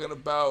this, talking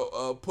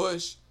about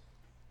Push.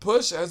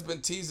 Push has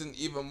been teasing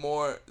even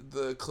more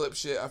the clip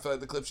shit. I feel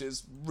like the clip shit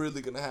is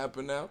really gonna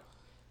happen now.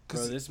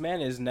 Bro, this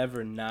man is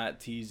never not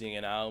teasing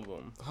an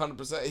album.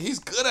 100%. He's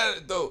good at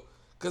it though,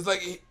 cause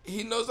like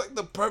he knows like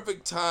the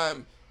perfect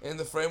time in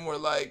the frame where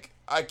like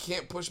I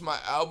can't push my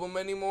album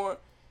anymore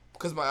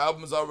because my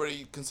album is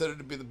already considered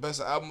to be the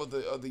best album of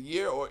the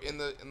year or in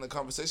the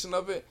conversation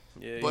of it.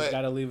 Yeah, but, he's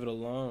got to leave it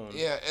alone.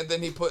 Yeah, and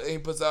then he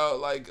puts out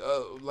like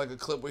a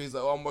clip where he's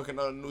like, "Oh, I'm working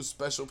on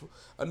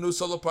a new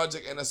solo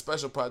project and a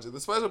special project." The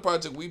special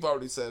project, we've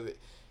already said it.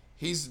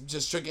 He's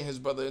just tricking his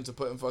brother into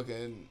putting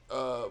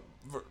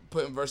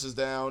putting verses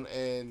down,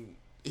 and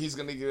he's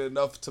gonna get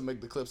enough to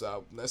make the Clips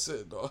album. That's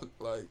it, dog.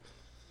 Like,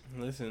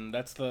 listen,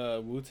 that's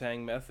the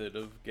Wu-Tang method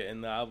of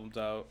getting the albums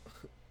out.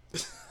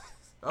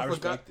 I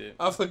respect it.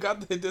 I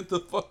forgot they did the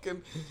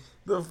fucking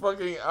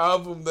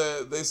album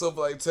that they sold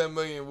for like 10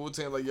 million.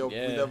 Wu-Tang like, yo, we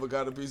never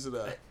got a piece of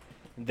that.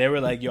 They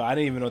were like, yo, I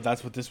didn't even know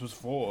that's what this was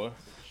for.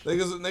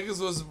 Niggas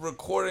was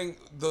recording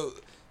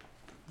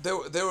they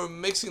were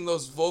mixing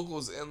those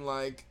vocals in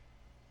like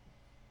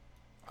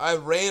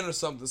Iran or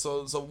something.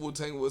 So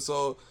Wu-Tang was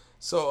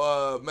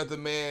Method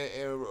Man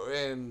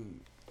and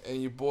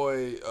your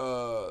boy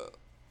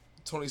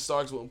Tony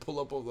Starks wouldn't pull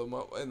up over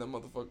in the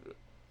motherfucker.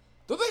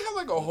 Don't they have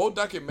like a whole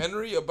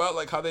documentary about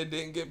like how they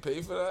didn't get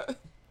paid for that?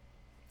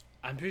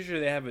 I'm pretty sure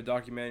they have a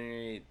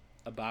documentary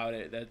about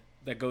it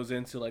that goes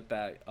into like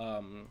that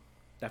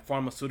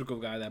pharmaceutical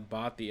guy that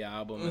bought the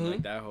album and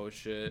like that whole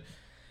shit.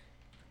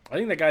 I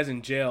think that guy's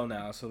in jail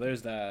now, so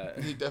there's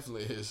that. He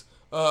definitely is.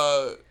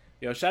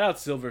 Yo, shout out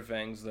Silver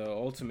Fangs though,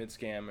 ultimate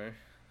scammer.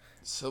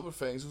 Silver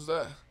Fangs, who's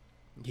that?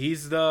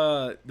 He's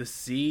the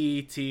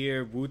C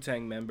tier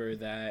Wu-Tang member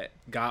that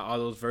got all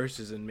those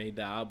verses and made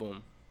the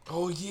album.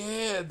 Oh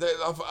yeah,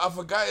 I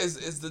forgot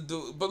is the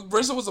dude, but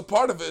RZA was a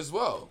part of it as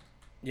well.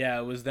 Yeah,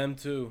 it was them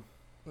too.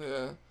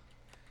 Yeah.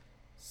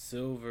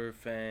 Silver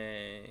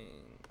Fang.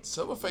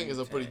 Silver Fang is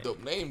a pretty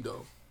dope name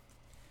though.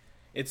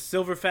 It's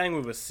Silver Fang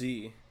with a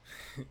C.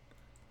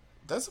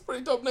 That's a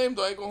pretty dope name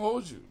though. I ain't gonna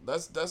hold you.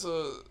 That's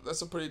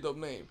a pretty dope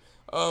name.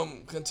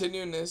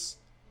 Continuing this.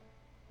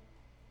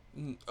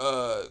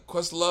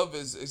 Questlove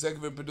is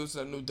executive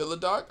producing a new Dilla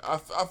doc. I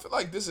feel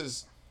like this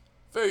is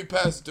very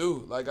past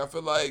due. Like, I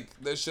feel like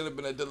there should have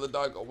been a Dilla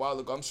doc a while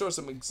ago. I'm sure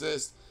some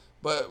exists,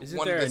 but Isn't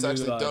one there that's a new,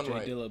 actually done Jay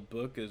right. Dilla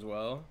book as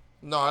well?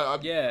 No,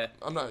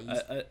 I'm not.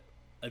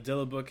 A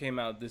Dilla book came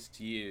out this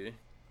year.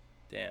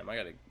 Damn, I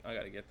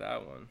gotta get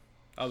that one.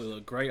 That would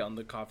look great on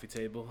the coffee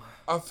table.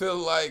 I feel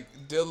like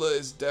Dilla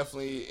is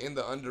definitely in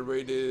the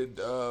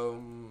underrated.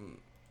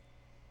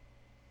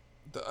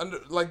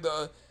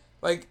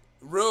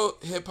 Real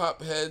hip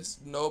hop heads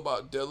know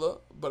about Dilla,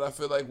 but I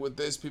feel like with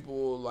this, people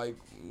will like,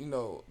 you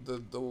know,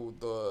 the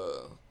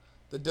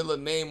Dilla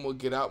name will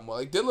get out more.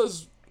 Like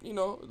Dilla's, you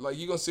know, like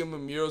you gonna see him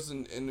in murals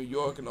in New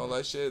York and all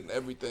that shit and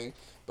everything.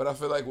 But I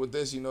feel like with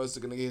this, you know, it's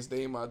gonna get his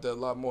name out there a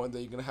lot more, and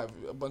then you're gonna have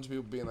a bunch of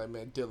people being like,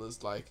 man, Dilla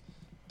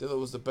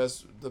was the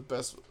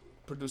best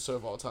producer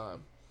of all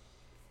time.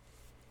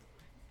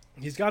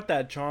 He's got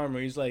that charm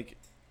where he's like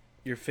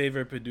your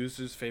favorite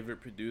producer's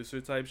favorite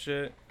producer type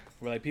shit.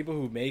 Where like people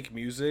who make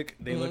music,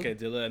 they look at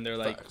Dilla and they're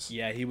like, Facts.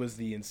 yeah, he was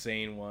the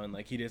insane one.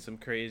 Like he did some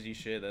crazy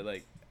shit that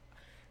like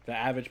the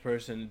average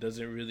person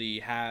doesn't really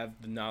have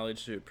the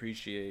knowledge to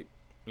appreciate.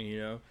 You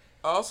know.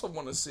 I also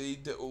want to see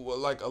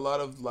like a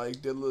lot of like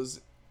Dilla's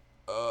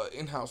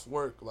in-house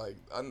work. Like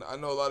I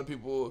know a lot of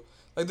people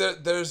like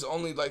there's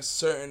only like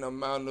certain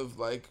amount of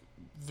like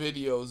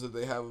videos that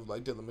they have of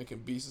like Dilla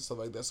making beats and stuff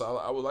like that. So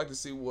I would like to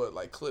see what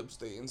like clips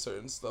they insert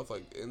and stuff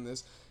like in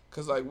this.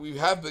 Cause like we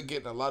have been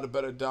getting a lot of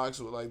better docs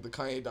with like the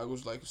Kanye doc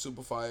was like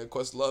super fire.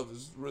 Questlove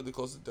is really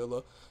close to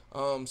Dilla.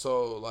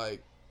 So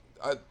like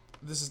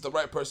this is the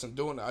right person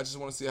doing it. I just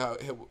want to see how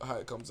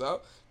it comes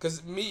out.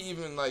 Cause me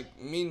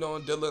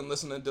knowing Dilla and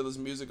listening to Dilla's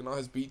music and all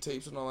his beat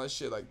tapes and all that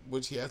shit, like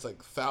which he has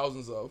like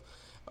thousands of,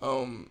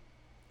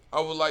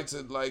 I would like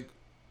to like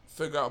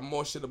figure out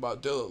more shit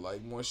about Dilla,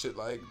 like more shit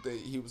like that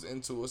he was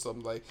into or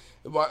something. Like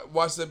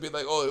watch that be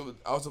like, oh,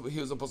 he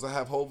was supposed to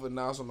have Hov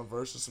announce on the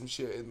verse or some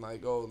shit, and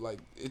like, oh, like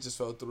it just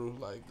fell through.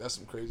 Like that's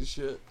some crazy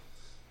shit.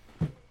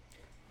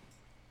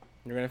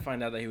 You're gonna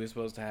find out that he was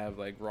supposed to have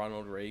like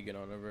Ronald Reagan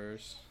on a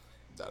verse.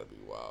 That'd be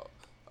wild.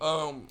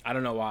 I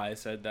don't know why I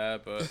said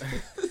that, but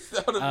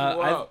that'd be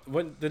wild.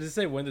 Did it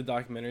say when the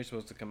documentary's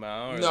supposed to come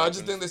out? No, like, I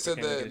just think they said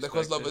that the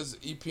Questlove is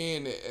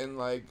EPing it, and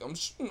like I'm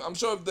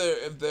sure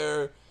if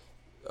they're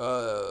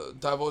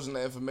divulging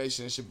that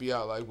information, it should be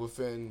out like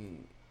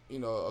within, you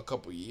know, a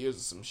couple years or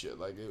some shit.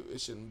 Like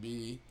it shouldn't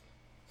be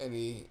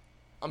any.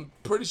 I'm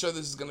pretty sure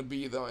this is gonna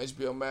be either on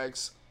HBO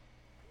Max.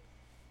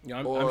 Yeah,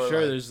 I'm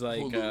sure there's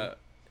like I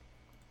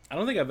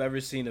don't think I've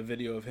ever seen a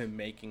video of him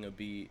making a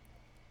beat.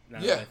 Now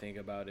that I think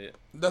about it,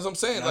 that's what I'm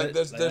saying. Like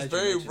there's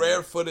very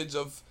rare footage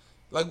of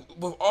like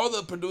with all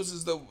the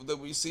producers that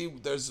we see.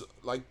 There's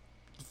like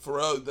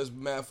Pharrell, there's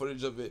mad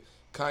footage of it.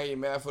 Kanye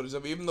mad footage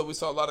of it, even though we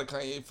saw a lot of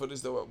Kanye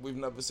footage that we've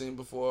never seen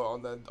before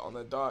on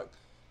that doc,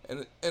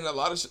 and a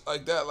lot of shit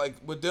like that. Like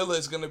with Dilla,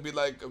 it's gonna be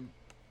like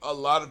a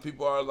lot of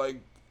people are like,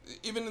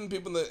 even in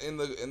people in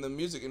the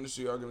music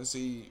industry are gonna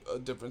see a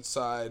different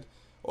side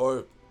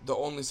or the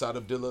only side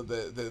of Dilla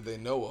that they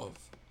know of,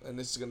 and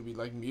this is gonna be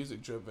like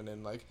music driven,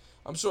 and like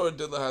I'm sure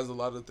Dilla has a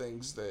lot of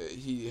things that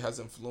he has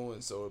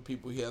influenced or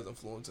people he has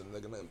influenced, and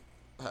they're gonna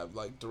have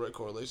like direct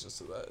correlations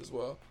to that as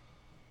well.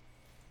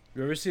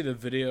 You ever see the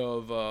video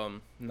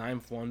of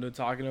Ninth Wonder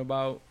talking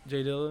about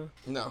Jay Dilla?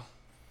 No.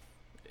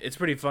 It's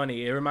pretty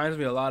funny. It reminds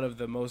me a lot of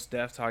the Mos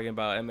Def talking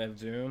about MF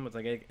Doom.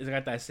 It's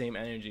got that same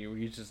energy where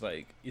he's just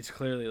like, it's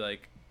clearly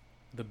like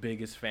the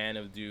biggest fan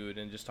of dude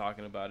and just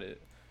talking about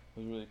it. It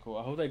was really cool.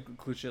 I hope they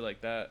include shit like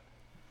that.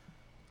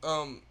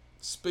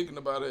 Speaking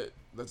about it,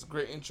 that's a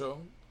great intro.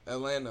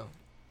 Atlanta,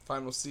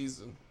 final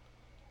season.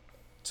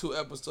 2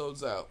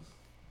 episodes out.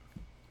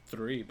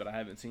 3, but I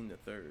haven't seen the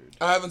 3rd.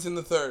 I haven't seen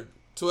the 3rd.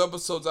 2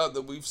 episodes out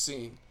that we've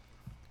seen.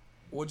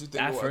 What'd you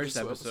think that of first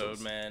these 2 episode,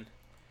 episodes? man?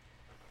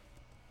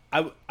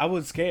 I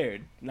was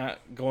scared not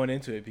going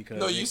into it because...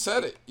 No, you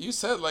said it. You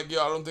said, like,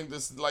 yo, I don't think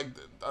this, like,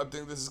 I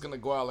think this is going to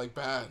go out, like,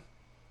 bad.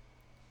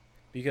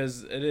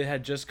 Because it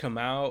had just come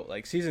out.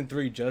 Like, season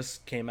 3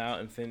 just came out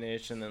and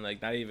finished, and then,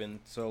 like, not even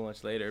so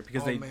much later.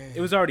 Because it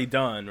was already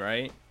done,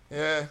 right?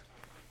 Yeah.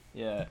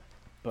 Yeah.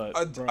 But,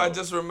 I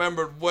just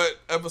remembered what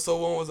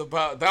episode 1 was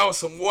about. That was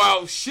some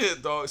wild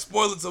shit, dog.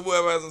 Spoiler to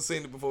whoever hasn't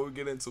seen it before we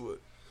get into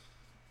it.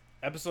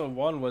 Episode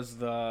 1 was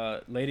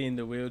the lady in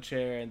the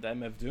wheelchair and the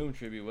MF Doom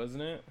tribute,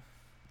 wasn't it?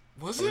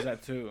 Was or it? Was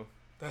that 2?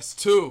 That's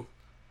 2.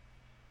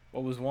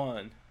 What was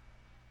 1?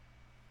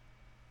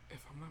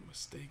 If I'm not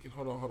mistaken,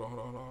 hold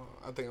on.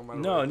 I think I might.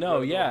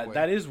 No,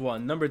 that is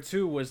 1. Number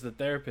 2 was the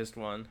therapist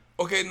one.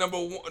 Okay, number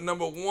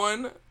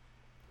 1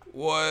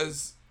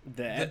 was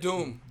the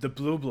Doom, the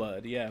Blue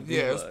Blood. Yeah,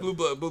 it was Blue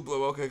Blood.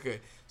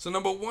 Okay. So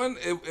number 1,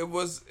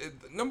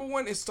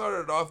 it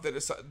started off that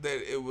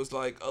it was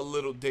like a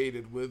little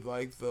dated with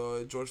like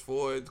the George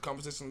Floyd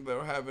conversation they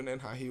were having and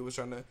how he was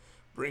trying to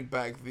bring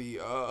back the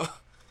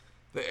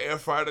air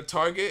fryer to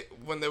Target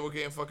when they were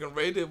getting fucking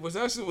raided, which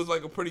actually was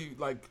like a pretty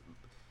like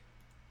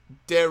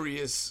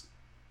Darius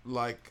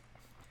like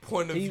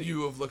point of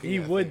view of looking at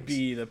things. He would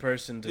be the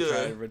person to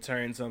try to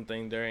return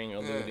something during a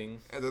looting.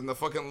 And then the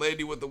fucking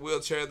lady with the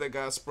wheelchair that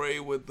got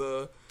sprayed with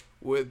the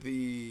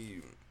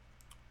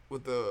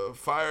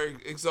fire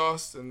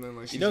exhaust, and then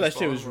like that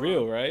shit was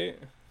real, right?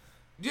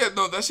 Yeah,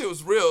 no, that shit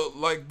was real.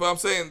 Like, but I'm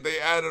saying they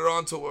added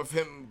on to it of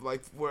him,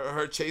 like, where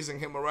her chasing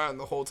him around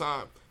the whole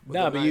time.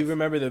 Nah, but you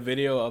remember the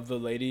video of the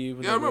lady?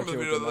 With I remember the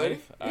video of the lady.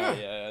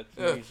 Yeah.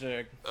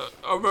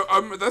 I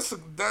remember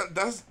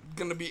that's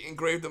gonna be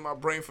engraved in my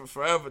brain for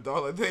forever,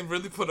 dog. Like, they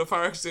really put a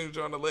fire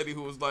extinguisher on the lady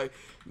who was like,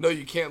 "No,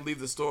 you can't leave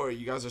the store.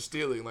 You guys are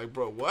stealing." Like,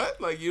 bro,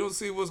 what? Like, you don't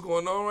see what's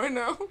going on right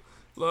now?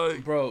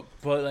 Like, bro,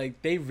 but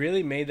like they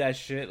really made that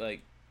shit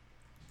like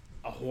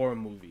a horror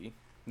movie.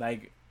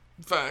 Like,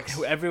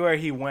 facts. Everywhere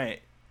he went,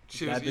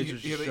 that bitch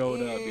just showed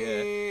up.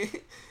 Yeah.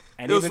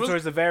 And even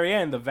towards the very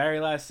end, the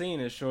very last scene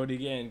is Shorty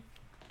getting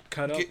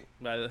cut up.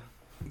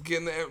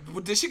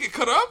 Did she get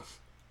cut up?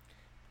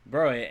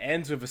 Bro, it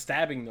ends with a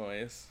stabbing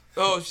noise.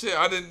 Oh shit!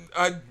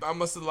 I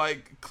must have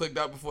like clicked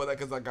out before that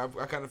because like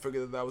I kind of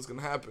figured that was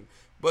gonna happen.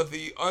 But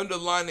the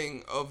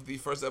underlining of the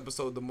first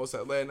episode, The Most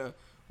Atlanta,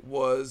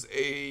 was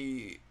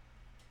a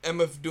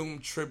MF Doom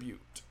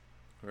tribute,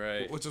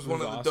 right? Which was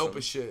one of the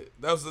dopest shit.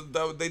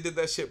 They did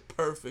that shit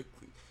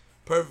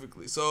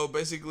perfectly. So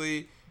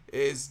basically,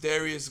 it's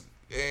Darius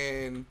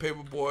and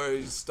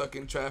Paperboy stuck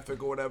in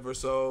traffic or whatever.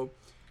 So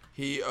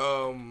he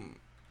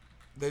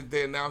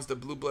they announced that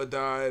Blue Blood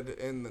died,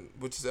 and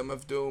which is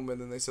MF Doom, and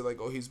then they said like,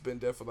 oh, he's been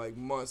dead for like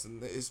months,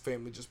 and his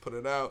family just put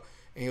it out,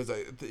 and he was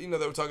like, they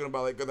were talking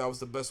about like that was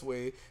the best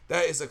way.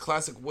 That is a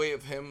classic way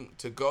of him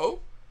to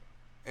go,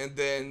 and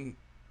then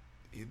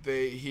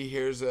he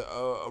hears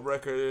a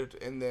record,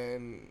 and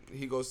then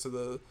he goes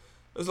to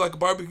it's like a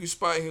barbecue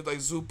spot. And he was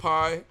like Zoo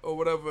Pie or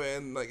whatever,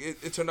 and like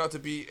it turned out to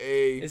be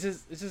It's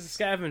just a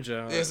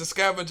scavenger hunt. Yeah, it's a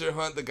scavenger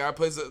hunt. The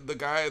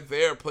guy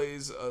there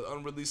plays an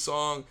unreleased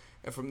song,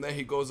 and from there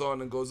he goes on,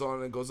 and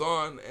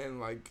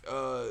like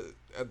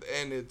at the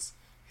end it's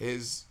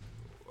his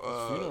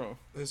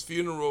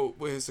funeral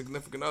with his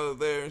significant other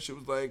there, and she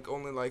was like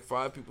only like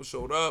 5 people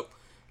showed up.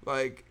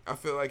 Like, I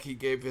feel like he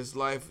gave his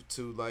life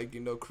to like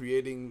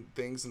creating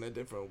things in a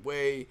different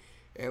way.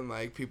 And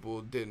like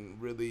people didn't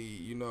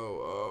really,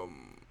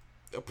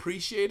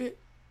 appreciate it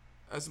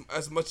as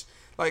much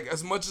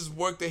as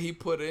work that he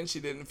put in. She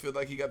didn't feel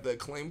like he got the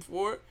acclaim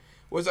for it,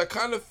 which I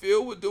kind of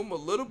feel with Doom a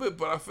little bit.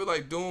 But I feel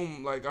like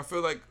Doom, I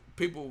feel like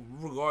people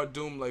regard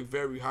Doom like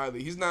very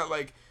highly. He's not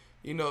like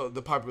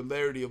the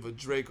popularity of a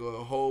Drake or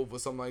a Hove or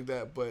something like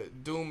that.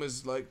 But Doom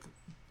is like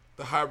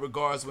the high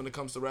regards when it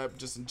comes to rap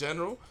just in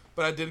general.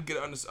 But I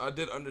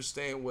did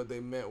understand what they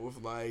meant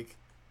with like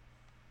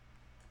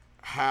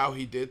how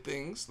he did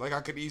things. Like,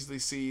 I could easily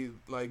see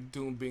like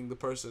Doom being the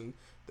person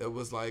that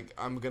was like,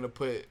 I'm gonna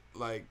put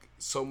like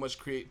so much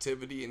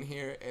creativity in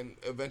here, and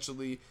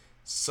eventually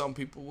some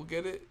people will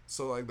get it.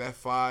 So like that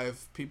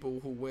 5 people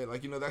who went,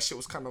 like, that shit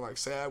was kind of like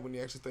sad when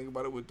you actually think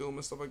about it with Doom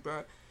and stuff like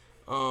that.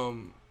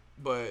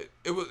 But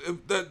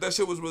that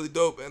shit was really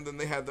dope. And then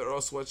they had the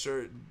Earl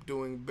Sweatshirt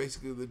doing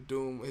basically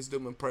his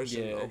Doom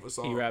impression over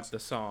songs. He rapped the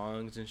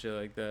songs and shit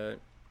like that.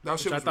 That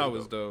shit I thought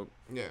was dope.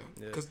 Yeah,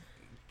 because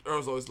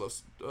Earl's always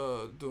loves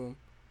Doom.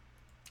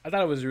 I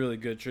thought it was a really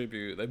good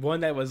tribute. Like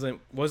one that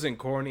wasn't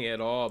corny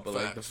at all, but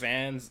like the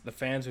fans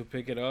who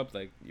pick it up,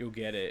 like you'll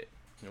get it.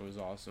 It was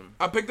awesome.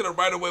 I picked it up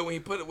right away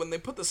when they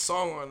put the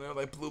song on there,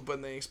 like Blue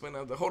Button. They explained.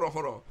 I was like, hold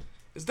on,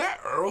 is that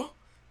Earl?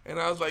 And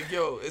I was like,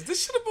 yo, is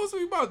this shit supposed to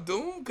be about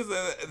Doom? Because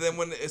then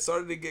when it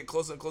started to get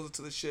closer and closer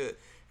to the shit,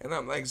 and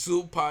I'm like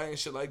Zoopai and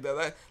shit like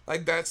that,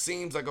 that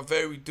seems like a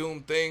very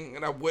Doom thing,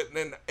 and I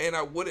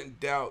wouldn't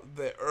doubt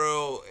that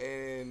Earl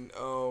and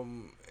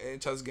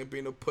Childish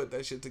Gambino put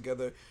that shit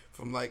together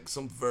from like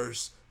some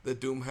verse that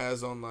Doom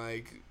has on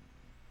like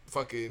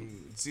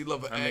fucking Z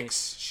Lover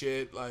X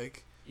shit.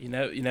 Like you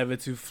never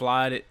too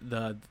fly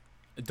to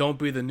don't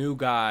be the new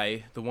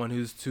guy, the one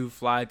who's too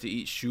fly to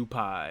eat shoe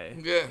pie.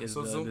 Yeah,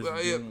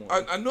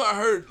 I know I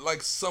heard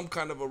like some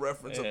kind of a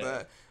reference of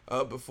that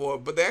before,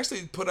 but they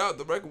actually put out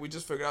the record. We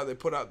just figured out they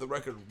put out the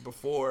record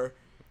before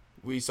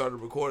we started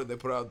recording. They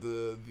put out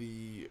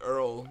the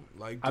Earl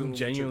like. I'm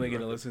genuinely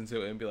gonna listen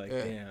to it and be like,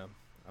 damn,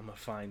 I'm gonna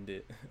find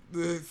it.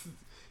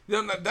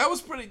 That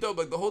was pretty dope.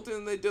 Like the whole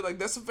thing they did, like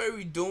that's a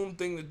very Doom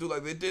thing to do.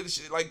 Like they did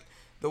shit, like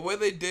the way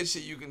they did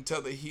shit. You can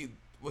tell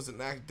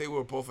that they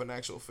were both an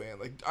actual fan.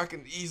 Like I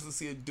can easily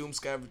see a Doom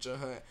scavenger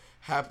hunt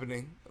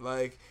happening.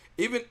 Like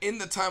even in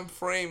the time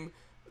frame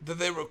that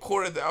they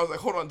recorded that, I was like,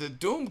 hold on, did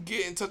Doom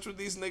get in touch with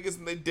these niggas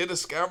and they did a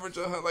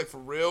scavenger hunt like for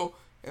real?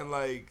 And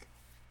like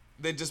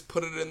they just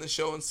put it in the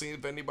show and see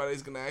if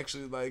anybody's gonna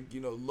actually like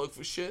look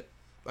for shit.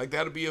 Like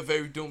that'd be a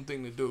very Doom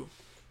thing to do.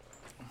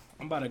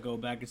 I'm about to go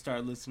back and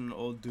start listening to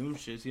old Doom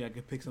shit. See if I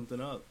can pick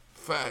something up.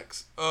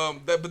 Facts.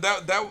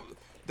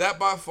 That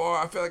by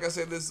far, I feel like I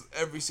say this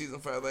every season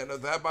for Atlanta.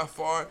 That by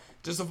far,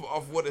 just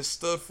of what it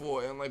stood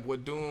for and like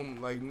what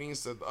Doom like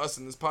means to us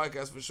in this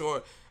podcast for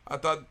sure. I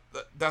thought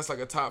that's like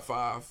a top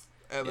 5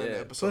 Atlanta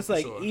episode. So it's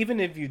like even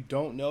if you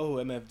don't know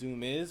who MF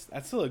Doom is,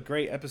 that's still a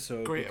great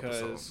episode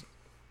because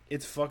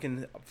it's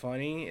fucking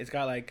funny. It's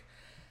got like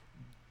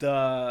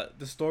the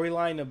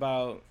storyline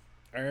about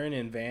Earn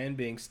and Van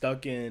being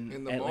stuck in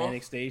Atlantic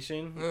mall?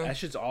 Station. Yeah. That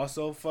shit's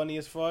also funny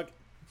as fuck.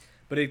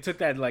 But it took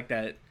that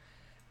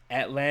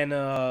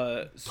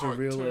Atlanta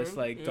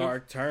surrealist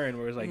dark turn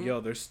where it's like, yo,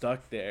 they're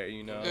stuck there,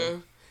 Yeah.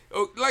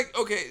 Oh, like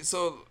okay,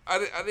 so I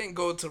didn't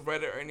go to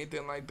Reddit or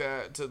anything like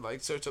that to like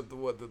search up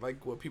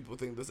what people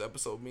think this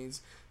episode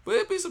means. But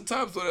it'd be some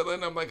times when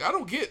Atlanta I'm like, I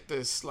don't get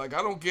this. Like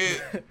I don't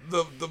get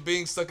the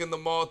being stuck in the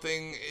mall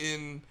thing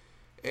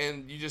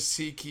and you just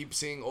keep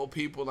seeing old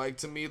people. Like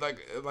to me, like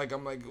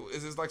I'm like,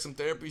 is this like some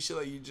therapy shit?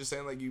 Like you just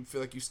saying like you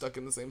feel like you stuck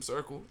in the same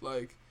circle?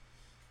 Like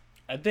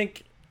I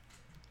think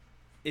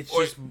it's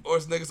or it's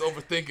niggas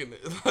overthinking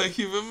it. Like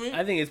you feel me?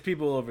 I think it's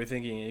people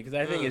overthinking it because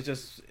I think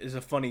it's a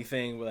funny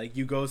thing where like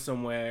you go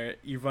somewhere,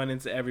 you run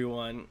into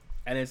everyone,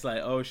 and it's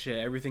like, oh shit,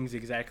 everything's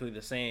exactly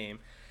the same.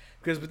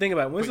 Because but think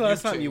about it, when's the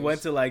last time you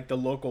went to like the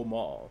local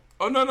mall?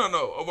 Oh no!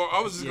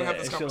 I was just gonna have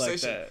this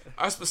conversation. Like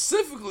I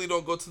specifically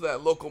don't go to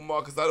that local mall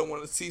because I don't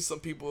want to see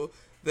some people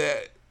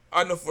that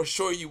I know for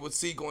sure you would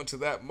see going to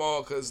that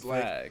mall because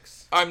like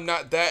Facts. I'm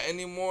not that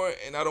anymore,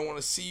 and I don't want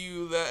to see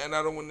you that, and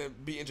I don't want to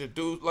be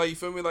introduced. Like you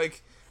feel me?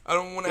 Like I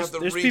don't want to have to.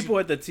 There's people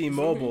at the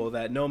T-Mobile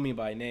that know me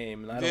by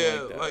name, and I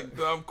don't like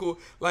that. I'm cool.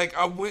 Like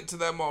I went to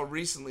that mall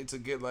recently to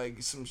get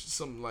like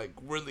some like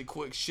really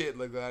quick shit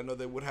like that I know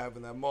they would have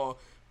in that mall,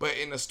 but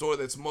in a store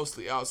that's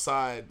mostly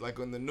outside, like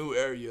in the new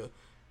area.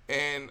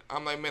 And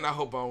I'm like, man, I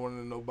hope I don't run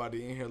into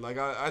nobody in here. Like,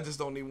 I just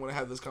don't even want to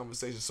have this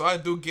conversation. So I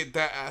do get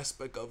that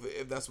aspect of it,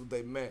 if that's what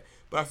they meant.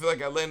 But I feel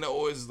like Atlanta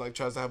always like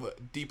tries to have a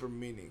deeper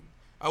meaning.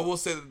 I will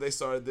say that they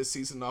started this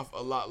season off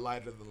a lot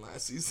lighter than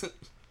last season.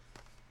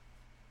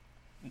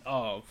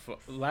 Oh,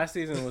 last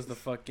season was the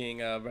fucking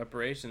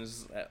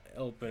reparations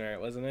opener,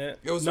 wasn't it?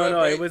 It was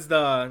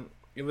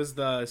it was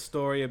the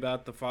story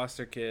about the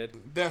foster kid.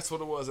 That's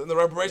what it was, and the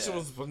reparation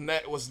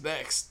was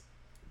next.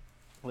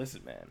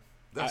 Listen, man,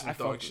 that's some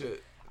dog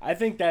shit. I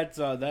think that's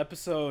the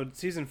episode,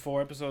 season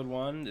 4, episode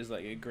 1 is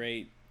like a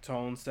great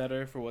tone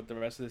setter for what the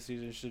rest of the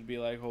season should be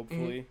like.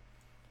 Hopefully,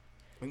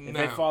 if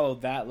they follow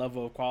that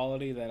level of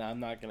quality, then I'm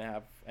not gonna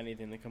have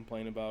anything to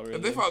complain about. Really,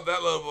 if they follow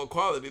that level of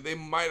quality, they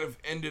might have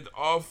ended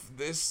off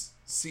this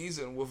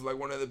season with like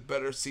one of the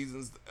better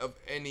seasons of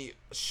any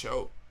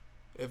show.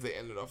 If they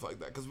ended off like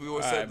that, because we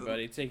always said,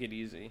 buddy, take it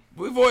easy.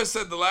 We've always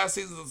said the last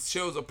seasons of the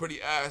shows are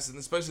pretty ass, and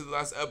especially the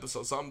last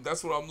episode. So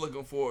that's what I'm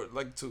looking forward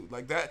to.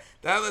 Like that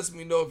lets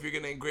me know if you're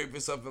gonna engrave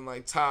yourself in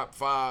like top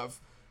 5,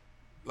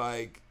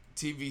 like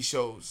TV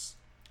shows.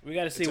 We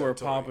got to see where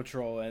Paw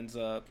Patrol ends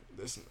up.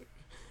 Listen,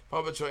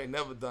 Paw Patrol ain't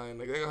never dying.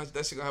 Like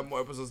that shit gonna have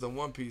more episodes than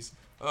One Piece.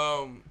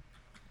 How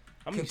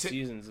many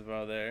seasons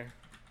are there?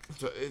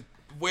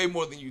 Way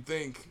more than you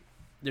think.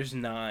 There's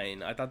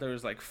 9. I thought there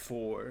was like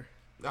 4.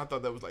 I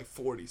thought that was like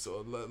 40, so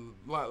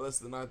a lot less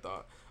than I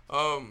thought.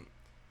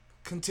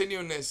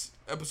 Continuing this,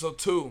 episode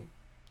 2,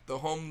 The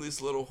Homeless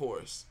Little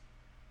Horse.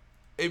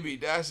 AB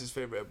Dash's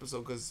favorite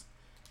episode because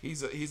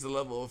he's a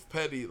level of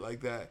petty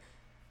like that.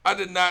 I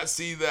did not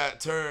see that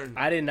turn.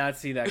 I did not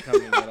see that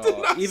coming at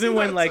all. Even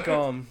when like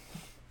bro,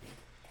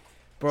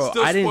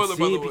 still I didn't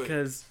see it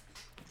because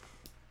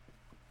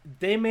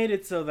they made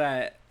it so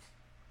that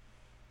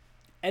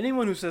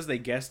anyone who says they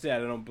guessed it, I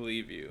don't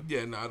believe you.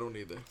 Yeah, no, I don't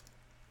either.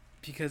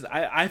 Because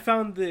I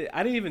found that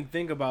I didn't even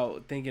thinking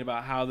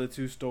about how the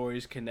two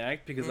stories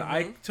connect, because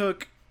I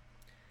took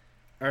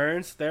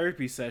Ern's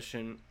therapy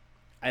session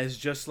as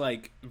just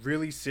like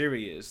really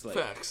serious. Like,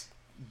 facts.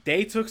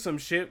 They took some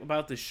shit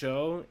about the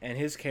show and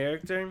his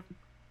character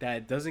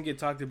that doesn't get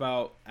talked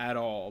about at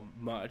all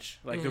much.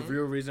 Like the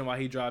real reason why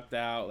he dropped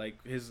out, like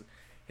his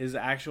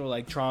actual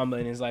like trauma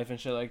in his life and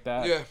shit like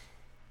that. Yeah.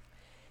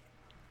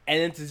 And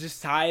then to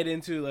just tie it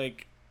into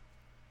like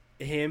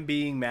him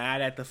being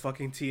mad at the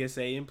fucking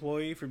TSA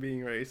employee for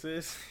being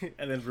racist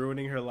and then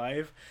ruining her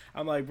life.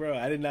 I'm like, bro,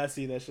 I did not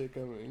see that shit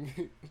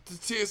coming. The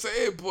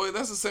TSA employee,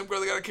 that's the same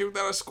girl that got kicked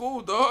out of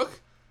school, dog.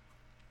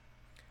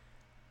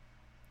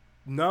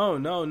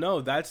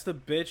 No. That's the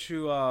bitch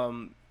who,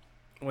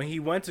 when he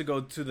went to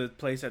go to the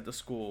place at the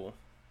school.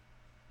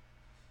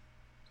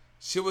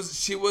 She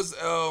was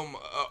a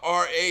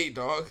RA,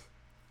 dog.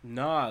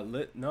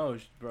 No,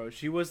 bro.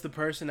 She was the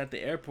person at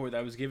the airport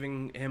that was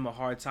giving him a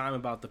hard time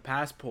about the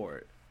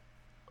passport.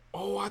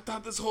 Oh, I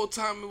thought this whole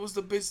time it was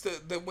the bitch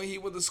that when he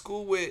went to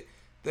school with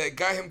that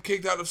got him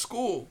kicked out of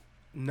school.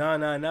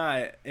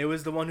 No. It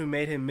was the one who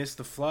made him miss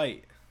the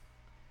flight.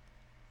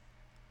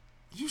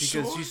 Because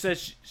sure?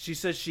 she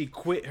said she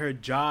quit her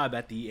job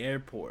at the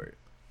airport.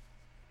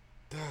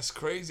 That's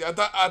crazy. I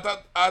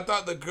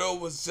thought the girl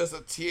was just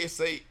a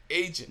TSA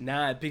agent.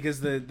 Nah, because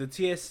the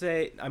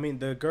TSA, I mean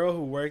the girl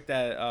who worked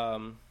at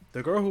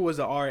the girl who was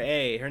a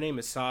RA, her name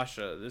is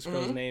Sasha. This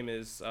girl's name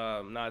is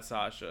not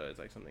Sasha, it's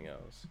like something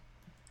else.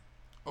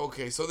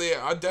 Okay, so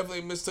yeah, I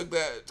definitely mistook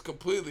that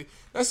completely.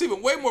 That's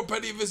even way more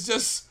petty if it's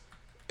just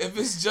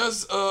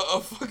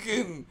a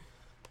fucking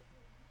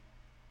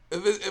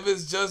if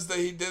it's just that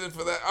he did it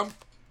for that.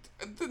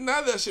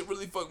 Now that shit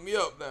really fucked me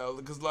up now,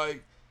 because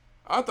like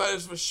I thought it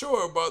was for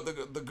sure about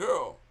the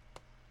girl.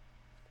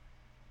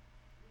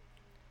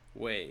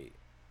 Wait,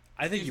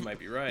 I think you might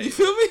be right. You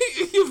feel me?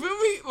 You feel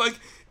me? Like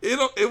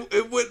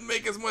it wouldn't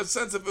make as much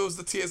sense if it was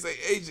the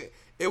TSA agent.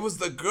 It was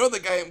the girl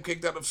that got him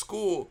kicked out of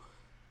school,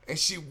 and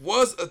she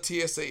was a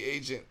TSA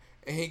agent,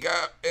 and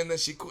then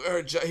she quit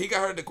her job. He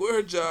got her to quit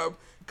her job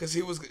because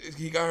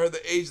he got her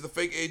the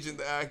fake agent,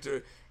 the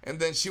actor, and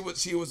then she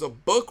was a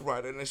book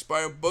writer, an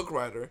inspired book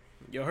writer.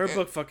 Yo, her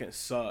book fucking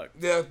sucked.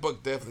 Yeah, that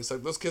book definitely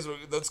sucked.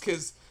 Those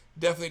kids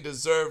definitely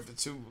deserved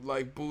to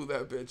like boo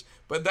that bitch.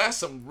 But that's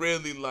some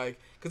really like,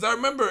 cause I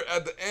remember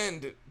at the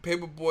end,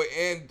 Paperboy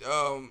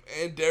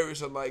and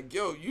Darius are like,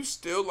 "Yo, you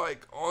still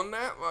like on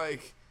that?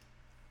 Like,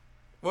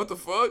 what the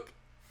fuck?"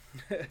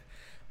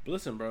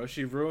 Listen, bro,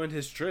 she ruined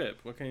his trip.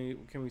 What can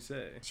we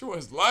say? She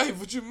ruined his life.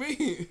 What you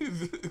mean?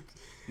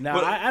 No,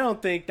 I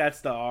don't think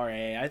that's the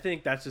RA. I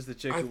think that's just the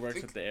chick who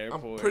works at the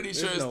airport. I'm pretty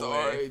sure it's the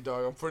RA,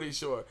 dog. I'm pretty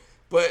sure.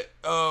 But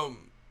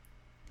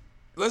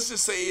let's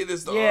just say it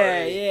is the RA.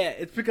 Yeah.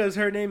 It's because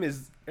her name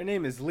is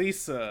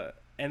Lisa,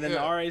 and then the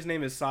RA's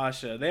name is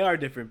Sasha. They are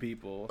different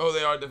people. Oh,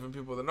 they are different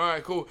people. Then all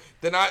right, cool.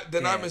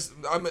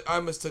 I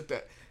mistook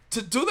that.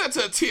 To do that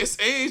to a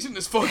TSA agent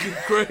is fucking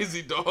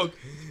crazy, dog.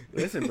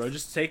 Listen, bro,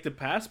 just take the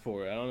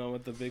passport. I don't know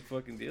what the big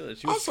fucking deal is.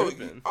 She was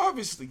tripping.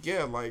 Obviously,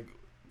 yeah, like,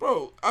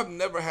 bro, I've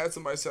never had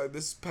somebody say like,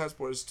 this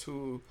passport is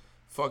too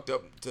fucked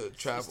up to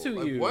travel. It's too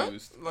like used.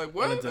 What? Like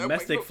what? On a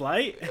domestic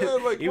flight? Yeah,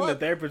 like even what? the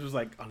therapist was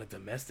like, on a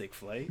domestic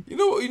flight. You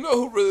know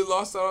who really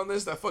lost out on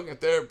this? That fucking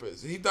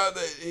therapist. He thought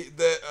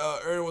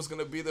that Ern was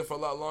gonna be there for a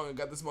lot longer.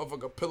 Got this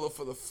motherfucker a pillow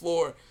for the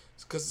floor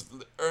because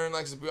Ern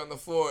likes to be on the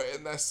floor.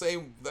 And that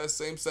same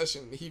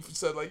session, he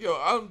said like, "Yo,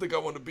 I don't think I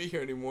want to be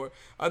here anymore.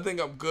 I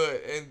think I'm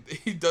good." And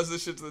he does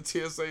this shit to the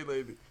TSA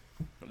lady.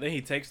 Then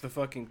he takes the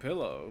fucking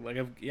pillow. Like,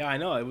 yeah, I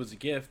know it was a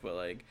gift, but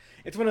like,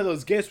 it's one of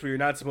those gifts where you're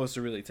not supposed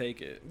to really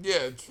take it.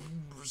 Yeah,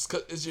 you're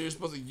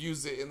supposed to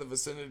use it in the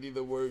vicinity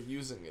that we're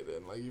using it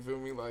in. Like, you feel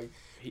me? Like,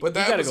 but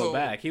that you gotta go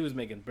back. He was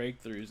making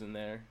breakthroughs in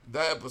there.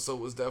 That episode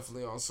was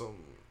definitely on some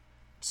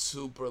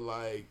super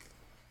like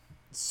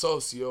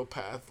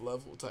sociopath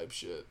level type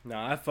shit.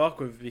 Nah, I fuck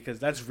with it because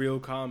that's real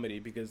comedy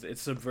because it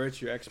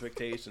subverts your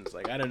expectations.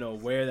 Like, I don't know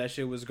where that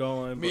shit was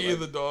going. Me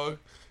either, dog.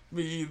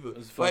 Me either. It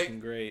was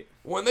fucking great.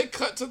 When they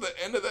cut to the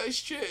end of that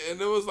shit,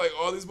 and it was like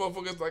all these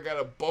motherfuckers like at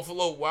a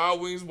Buffalo Wild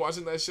Wings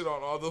watching that shit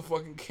on all the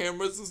fucking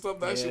cameras and stuff.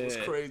 That shit was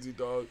crazy,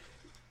 dog.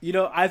 You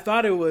know, I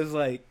thought it was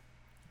like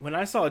when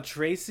I saw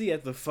Tracy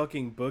at the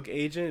fucking book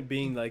agent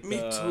being like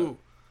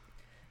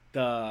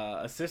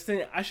the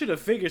assistant, I should have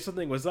figured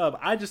something was up.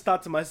 I just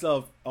thought to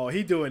myself, "Oh,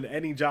 he doing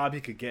any job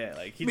he could get.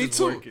 Like he just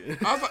working."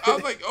 I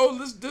was like, "Oh,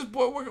 this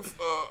boy working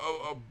for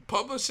a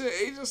publishing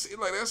agency.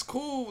 Like that's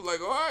cool.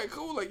 Like all right,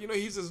 cool. Like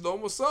he's his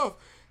normal stuff."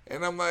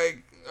 And I'm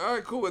like, "All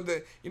right, cool." And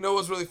then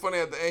what's really funny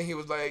at the end? He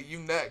was like, "You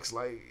next."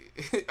 Like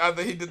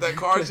after he did that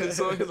car shit,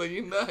 so he's like,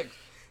 "You next."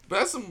 But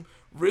that's some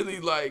really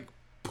like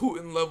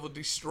Putin level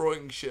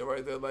destroying shit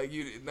right there. Like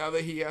now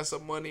that he has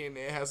some money and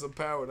has some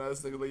power, now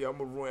this nigga like, I'm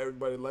gonna ruin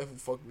everybody's life and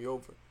fuck me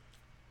over.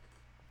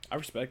 I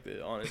respect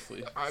it,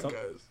 honestly. I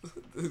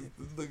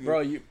guess.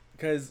 Bro,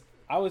 because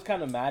I was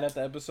kind of mad at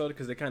the episode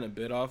because they kind of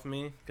bit off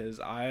me. Because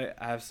I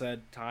have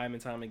said time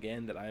and time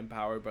again that I'm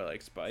powered by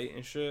like spite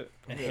and shit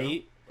and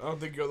hate. I don't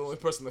think you're the only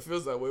person that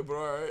feels that way, but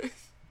all right.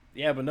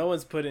 Yeah, but no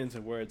one's put it into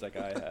words like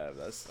I have.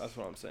 That's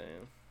what I'm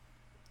saying.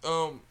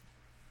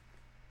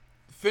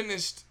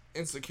 Finished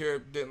Insecure.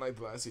 Didn't like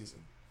the last season.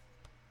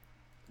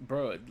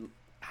 Bro,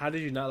 how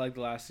did you not like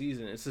the last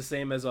season? It's the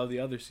same as all the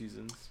other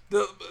seasons.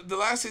 The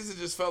last season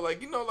just felt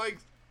like, like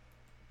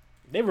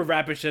they were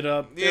wrapping shit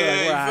up. Yeah,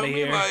 like, we're out of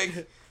here.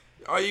 Like,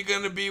 are you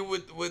gonna be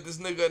with this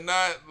nigga or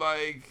not?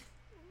 Like,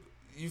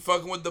 you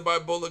fucking with the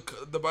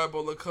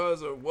bipolar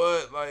cuz or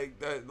what? Like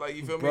that. Like,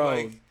 you feel me?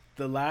 Like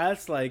the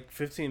last like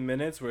 15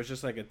 minutes where it's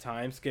just like a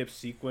time skip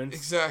sequence,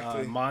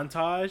 exactly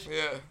montage.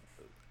 Yeah,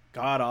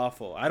 god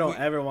awful. I don't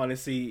ever want to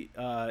see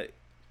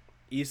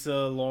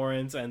Issa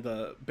Lawrence and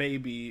the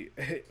baby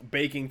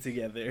baking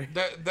together.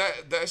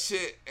 That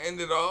shit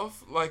ended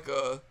off like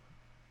a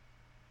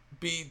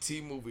BET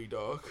movie,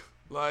 dog.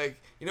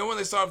 Like, when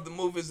they start off the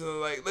movies and they're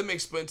like, let me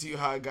explain to you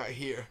how I got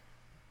here.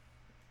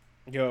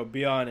 Yo,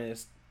 be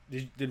honest.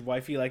 Did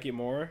wifey like it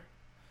more?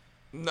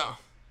 No.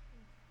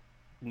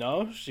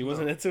 No, she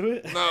wasn't into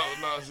it. No,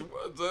 she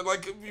was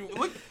like,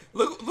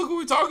 look what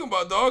we talking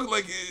about, dog.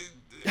 Like,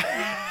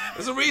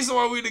 there's a reason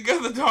why we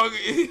together, dog.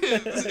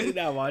 You're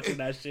not watching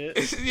that shit.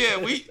 Yeah,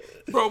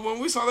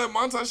 when we saw that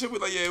montage shit, we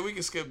like, yeah, we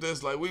can skip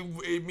this. Like, we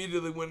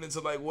immediately went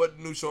into like what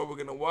new show we're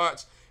gonna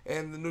watch,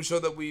 and the new show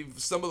that we've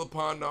stumbled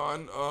upon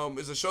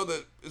is a show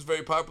that is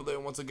very popular,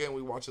 and once again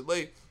we watch it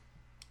late.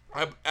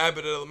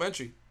 Abbott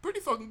Elementary, pretty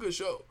fucking good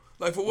show.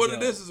 Like, for what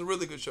it is, it's a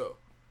really good show.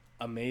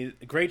 Amazing,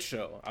 great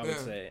show. I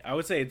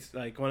would say it's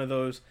like one of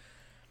those.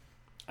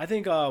 I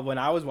think when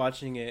I was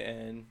watching it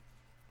and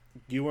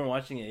you weren't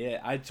watching it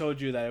yet, I told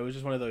you that it was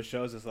just one of those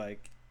shows. It's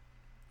like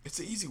it's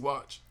an easy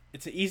watch.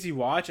 It's an easy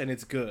watch and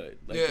it's good.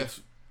 Like, yeah,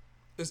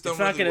 it's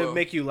not gonna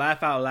make you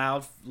laugh out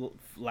loud,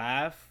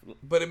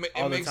 but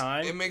the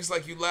time. It makes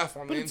like you laugh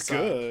on the inside. It's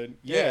good.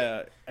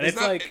 Yeah, and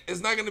it's like it's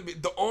not gonna be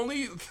the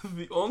only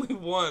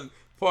one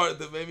part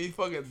that made me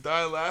fucking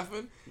die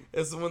laughing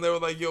is when they were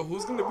like, yo,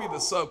 who's gonna be the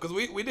sub? Because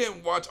we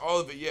didn't watch all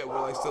of it yet.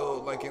 We're like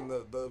still like in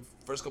the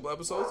first couple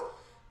episodes,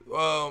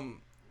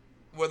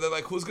 where they're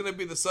like, who's gonna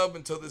be the sub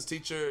until this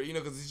teacher,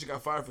 because the teacher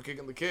got fired for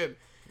kicking the kid,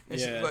 and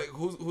she was like,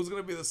 who's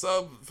gonna be the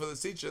sub for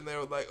this teacher? And they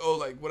were like, oh,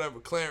 like whatever,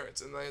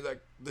 Clarence, and then he's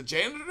like, the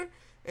janitor,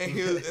 and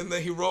and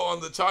then he wrote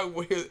on the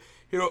chalkboard,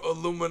 he wrote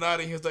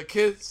Illuminati. He was like,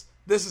 kids,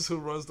 this is who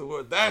runs the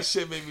world. That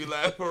shit made me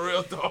laugh for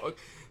real, dog.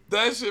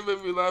 That shit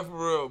made me laugh for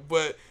real.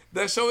 But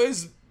that show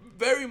is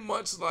very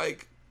much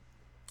like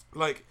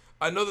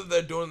I know that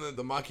they're doing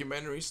the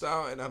mockumentary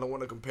style, and I don't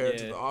want to compare it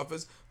to The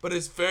Office, but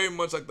it's very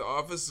much like The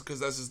Office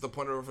because that's just the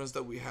point of reference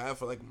that we have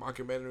for like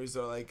mockumentaries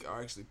that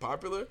are actually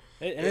popular.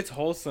 And it's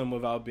wholesome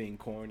without being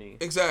corny.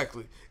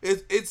 Exactly.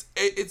 It's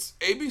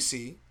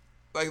ABC,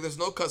 like there's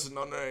no cussing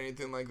on there or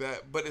anything like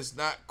that, but it's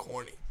not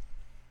corny.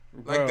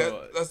 Like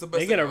Bro, that's the best.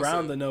 They get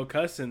around the no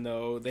cussing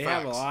though. They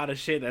Facts. have a lot of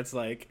shit that's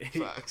like,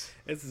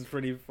 this is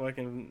pretty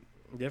fucking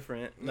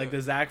different. Yeah. Like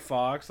the Zach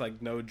Fox,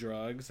 like no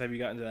drugs. Have you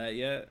gotten to that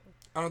yet?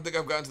 I don't think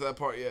I've gotten to that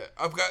part yet.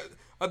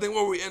 I think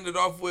what we ended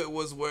off with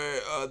was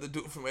where the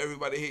dude from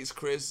Everybody Hates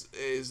Chris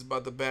is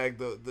about to bag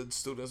the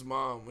student's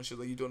mom when she's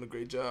like, "You doing a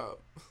great job."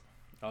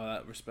 Oh,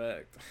 that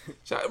respect.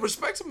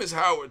 Respect to Miss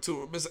Howard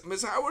too.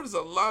 Miss Howard is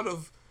a lot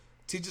of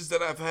teachers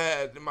that I've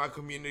had in my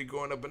community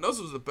growing up, and those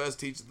was the best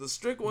teachers. The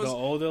strict ones, the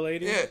older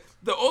ladies. Yeah,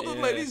 the older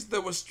ladies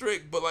that were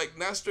strict, but like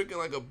not strict in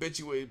like a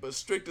bitchy way, but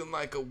strict in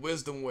like a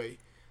wisdom way.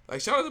 Like,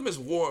 shout out to Miss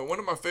Warren, one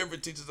of my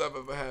favorite teachers I've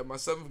ever had. My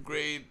 7th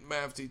grade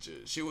math teacher.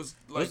 She was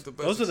like the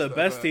best. Those are the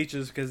best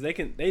teachers because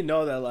they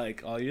know that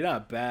like, oh, you're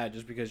not bad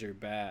just because you're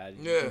bad.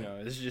 Yeah,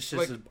 it's just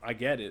like, I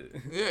get it.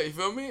 Yeah, you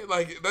feel me?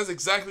 Like that's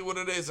exactly what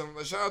it is. And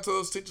shout out to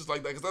those teachers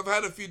like that because I've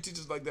had a few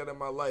teachers like that in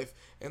my life,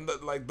 and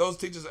like those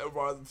teachers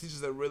are the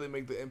teachers that really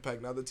make the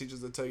impact. Not the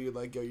teachers that tell you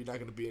like, yo, you're not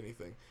gonna be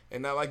anything,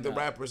 and not like the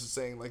rappers are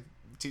saying like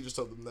teachers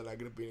told them they're not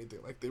gonna be anything.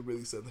 Like they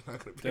really said they're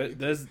not gonna be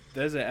anything.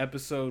 There's an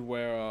episode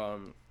where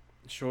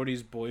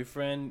Shorty's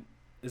boyfriend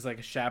is like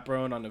a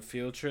chaperone on a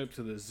field trip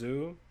to the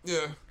zoo.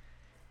 Yeah.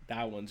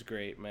 That one's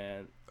great,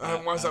 man. I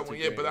haven't watched that one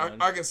yet, but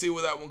I can see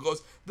where that one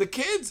goes. The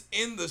kids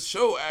in the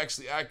show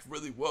actually act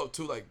really well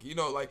too. Like,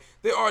 like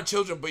they are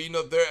children, but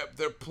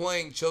they're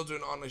playing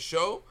children on the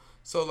show.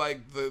 So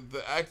like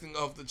the acting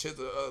of the kids,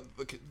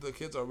 the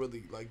kids are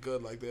really like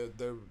good. Like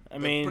they're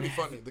pretty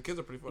funny. The kids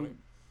are pretty funny.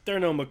 They're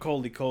no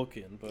Macaulay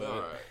Culkin, but all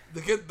right.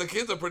 The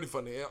kids are pretty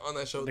funny on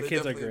that show. The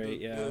kids are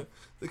great, yeah.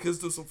 The kids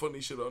do some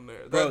funny shit on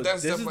there. Bro,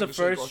 this is the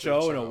first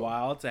show in a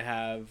while to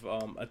have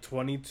a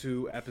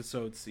 22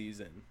 episode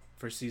season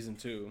for season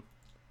 2.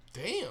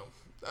 Damn.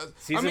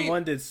 Season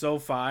 1 did so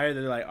fire.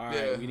 They're like, all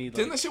right, we need like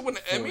didn't that shit win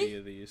an Emmy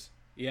of these.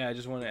 Yeah, I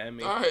just won an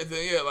Emmy. All right,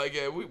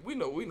 then we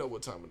know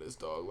what time it is,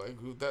 dog. Like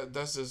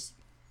that's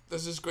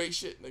just great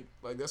shit.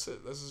 Like that's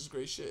it. That's just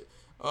great shit.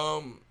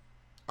 I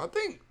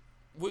think.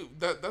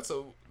 That's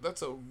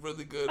a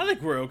really good. I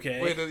think we're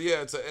okay. Way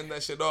to end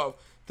that shit off.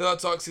 Then I'll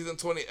talk season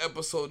 20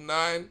 episode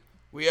 9.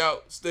 We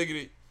out.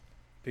 Stiggity.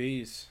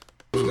 Peace.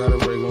 Gotta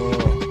break them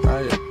in.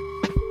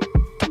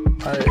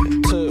 Alright.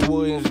 Took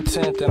Williams the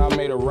 10th and I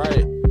made a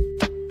right.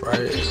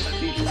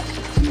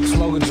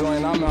 Smoke a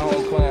joint, I'm at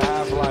home playing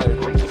Half-Life.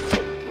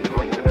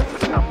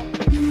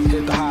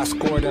 Hit the high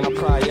score, then I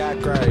probably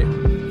yak right.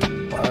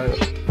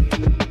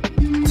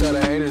 Tell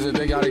the haters that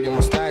they gotta get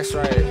my stacks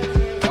right.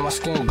 And my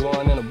skin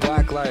glowing in a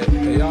black light.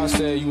 They all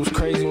said you was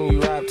crazy when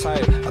you rap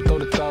tight. I throw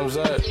the thumbs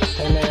up,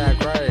 and they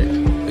act right.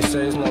 They say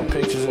there's no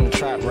pictures in the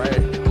trap, right?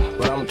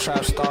 But I'm a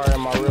trap star in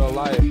my real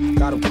life.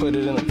 Gotta put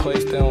it in a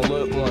place they don't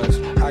look once.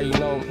 How you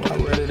know? I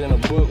read it in a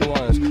book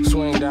once.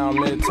 Swing down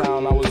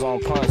Midtown, I was on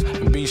punts.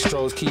 And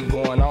bistros keep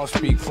going, I don't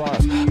speak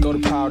fronts. Throw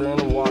the powder in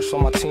the wash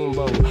on my team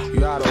bubble.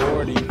 You out of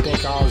order, you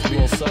think I was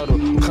being subtle.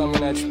 I'm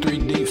coming at you 3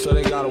 deep, so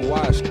they gotta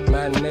watch.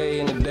 Matinee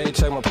in the day,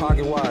 check my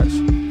pocket watch.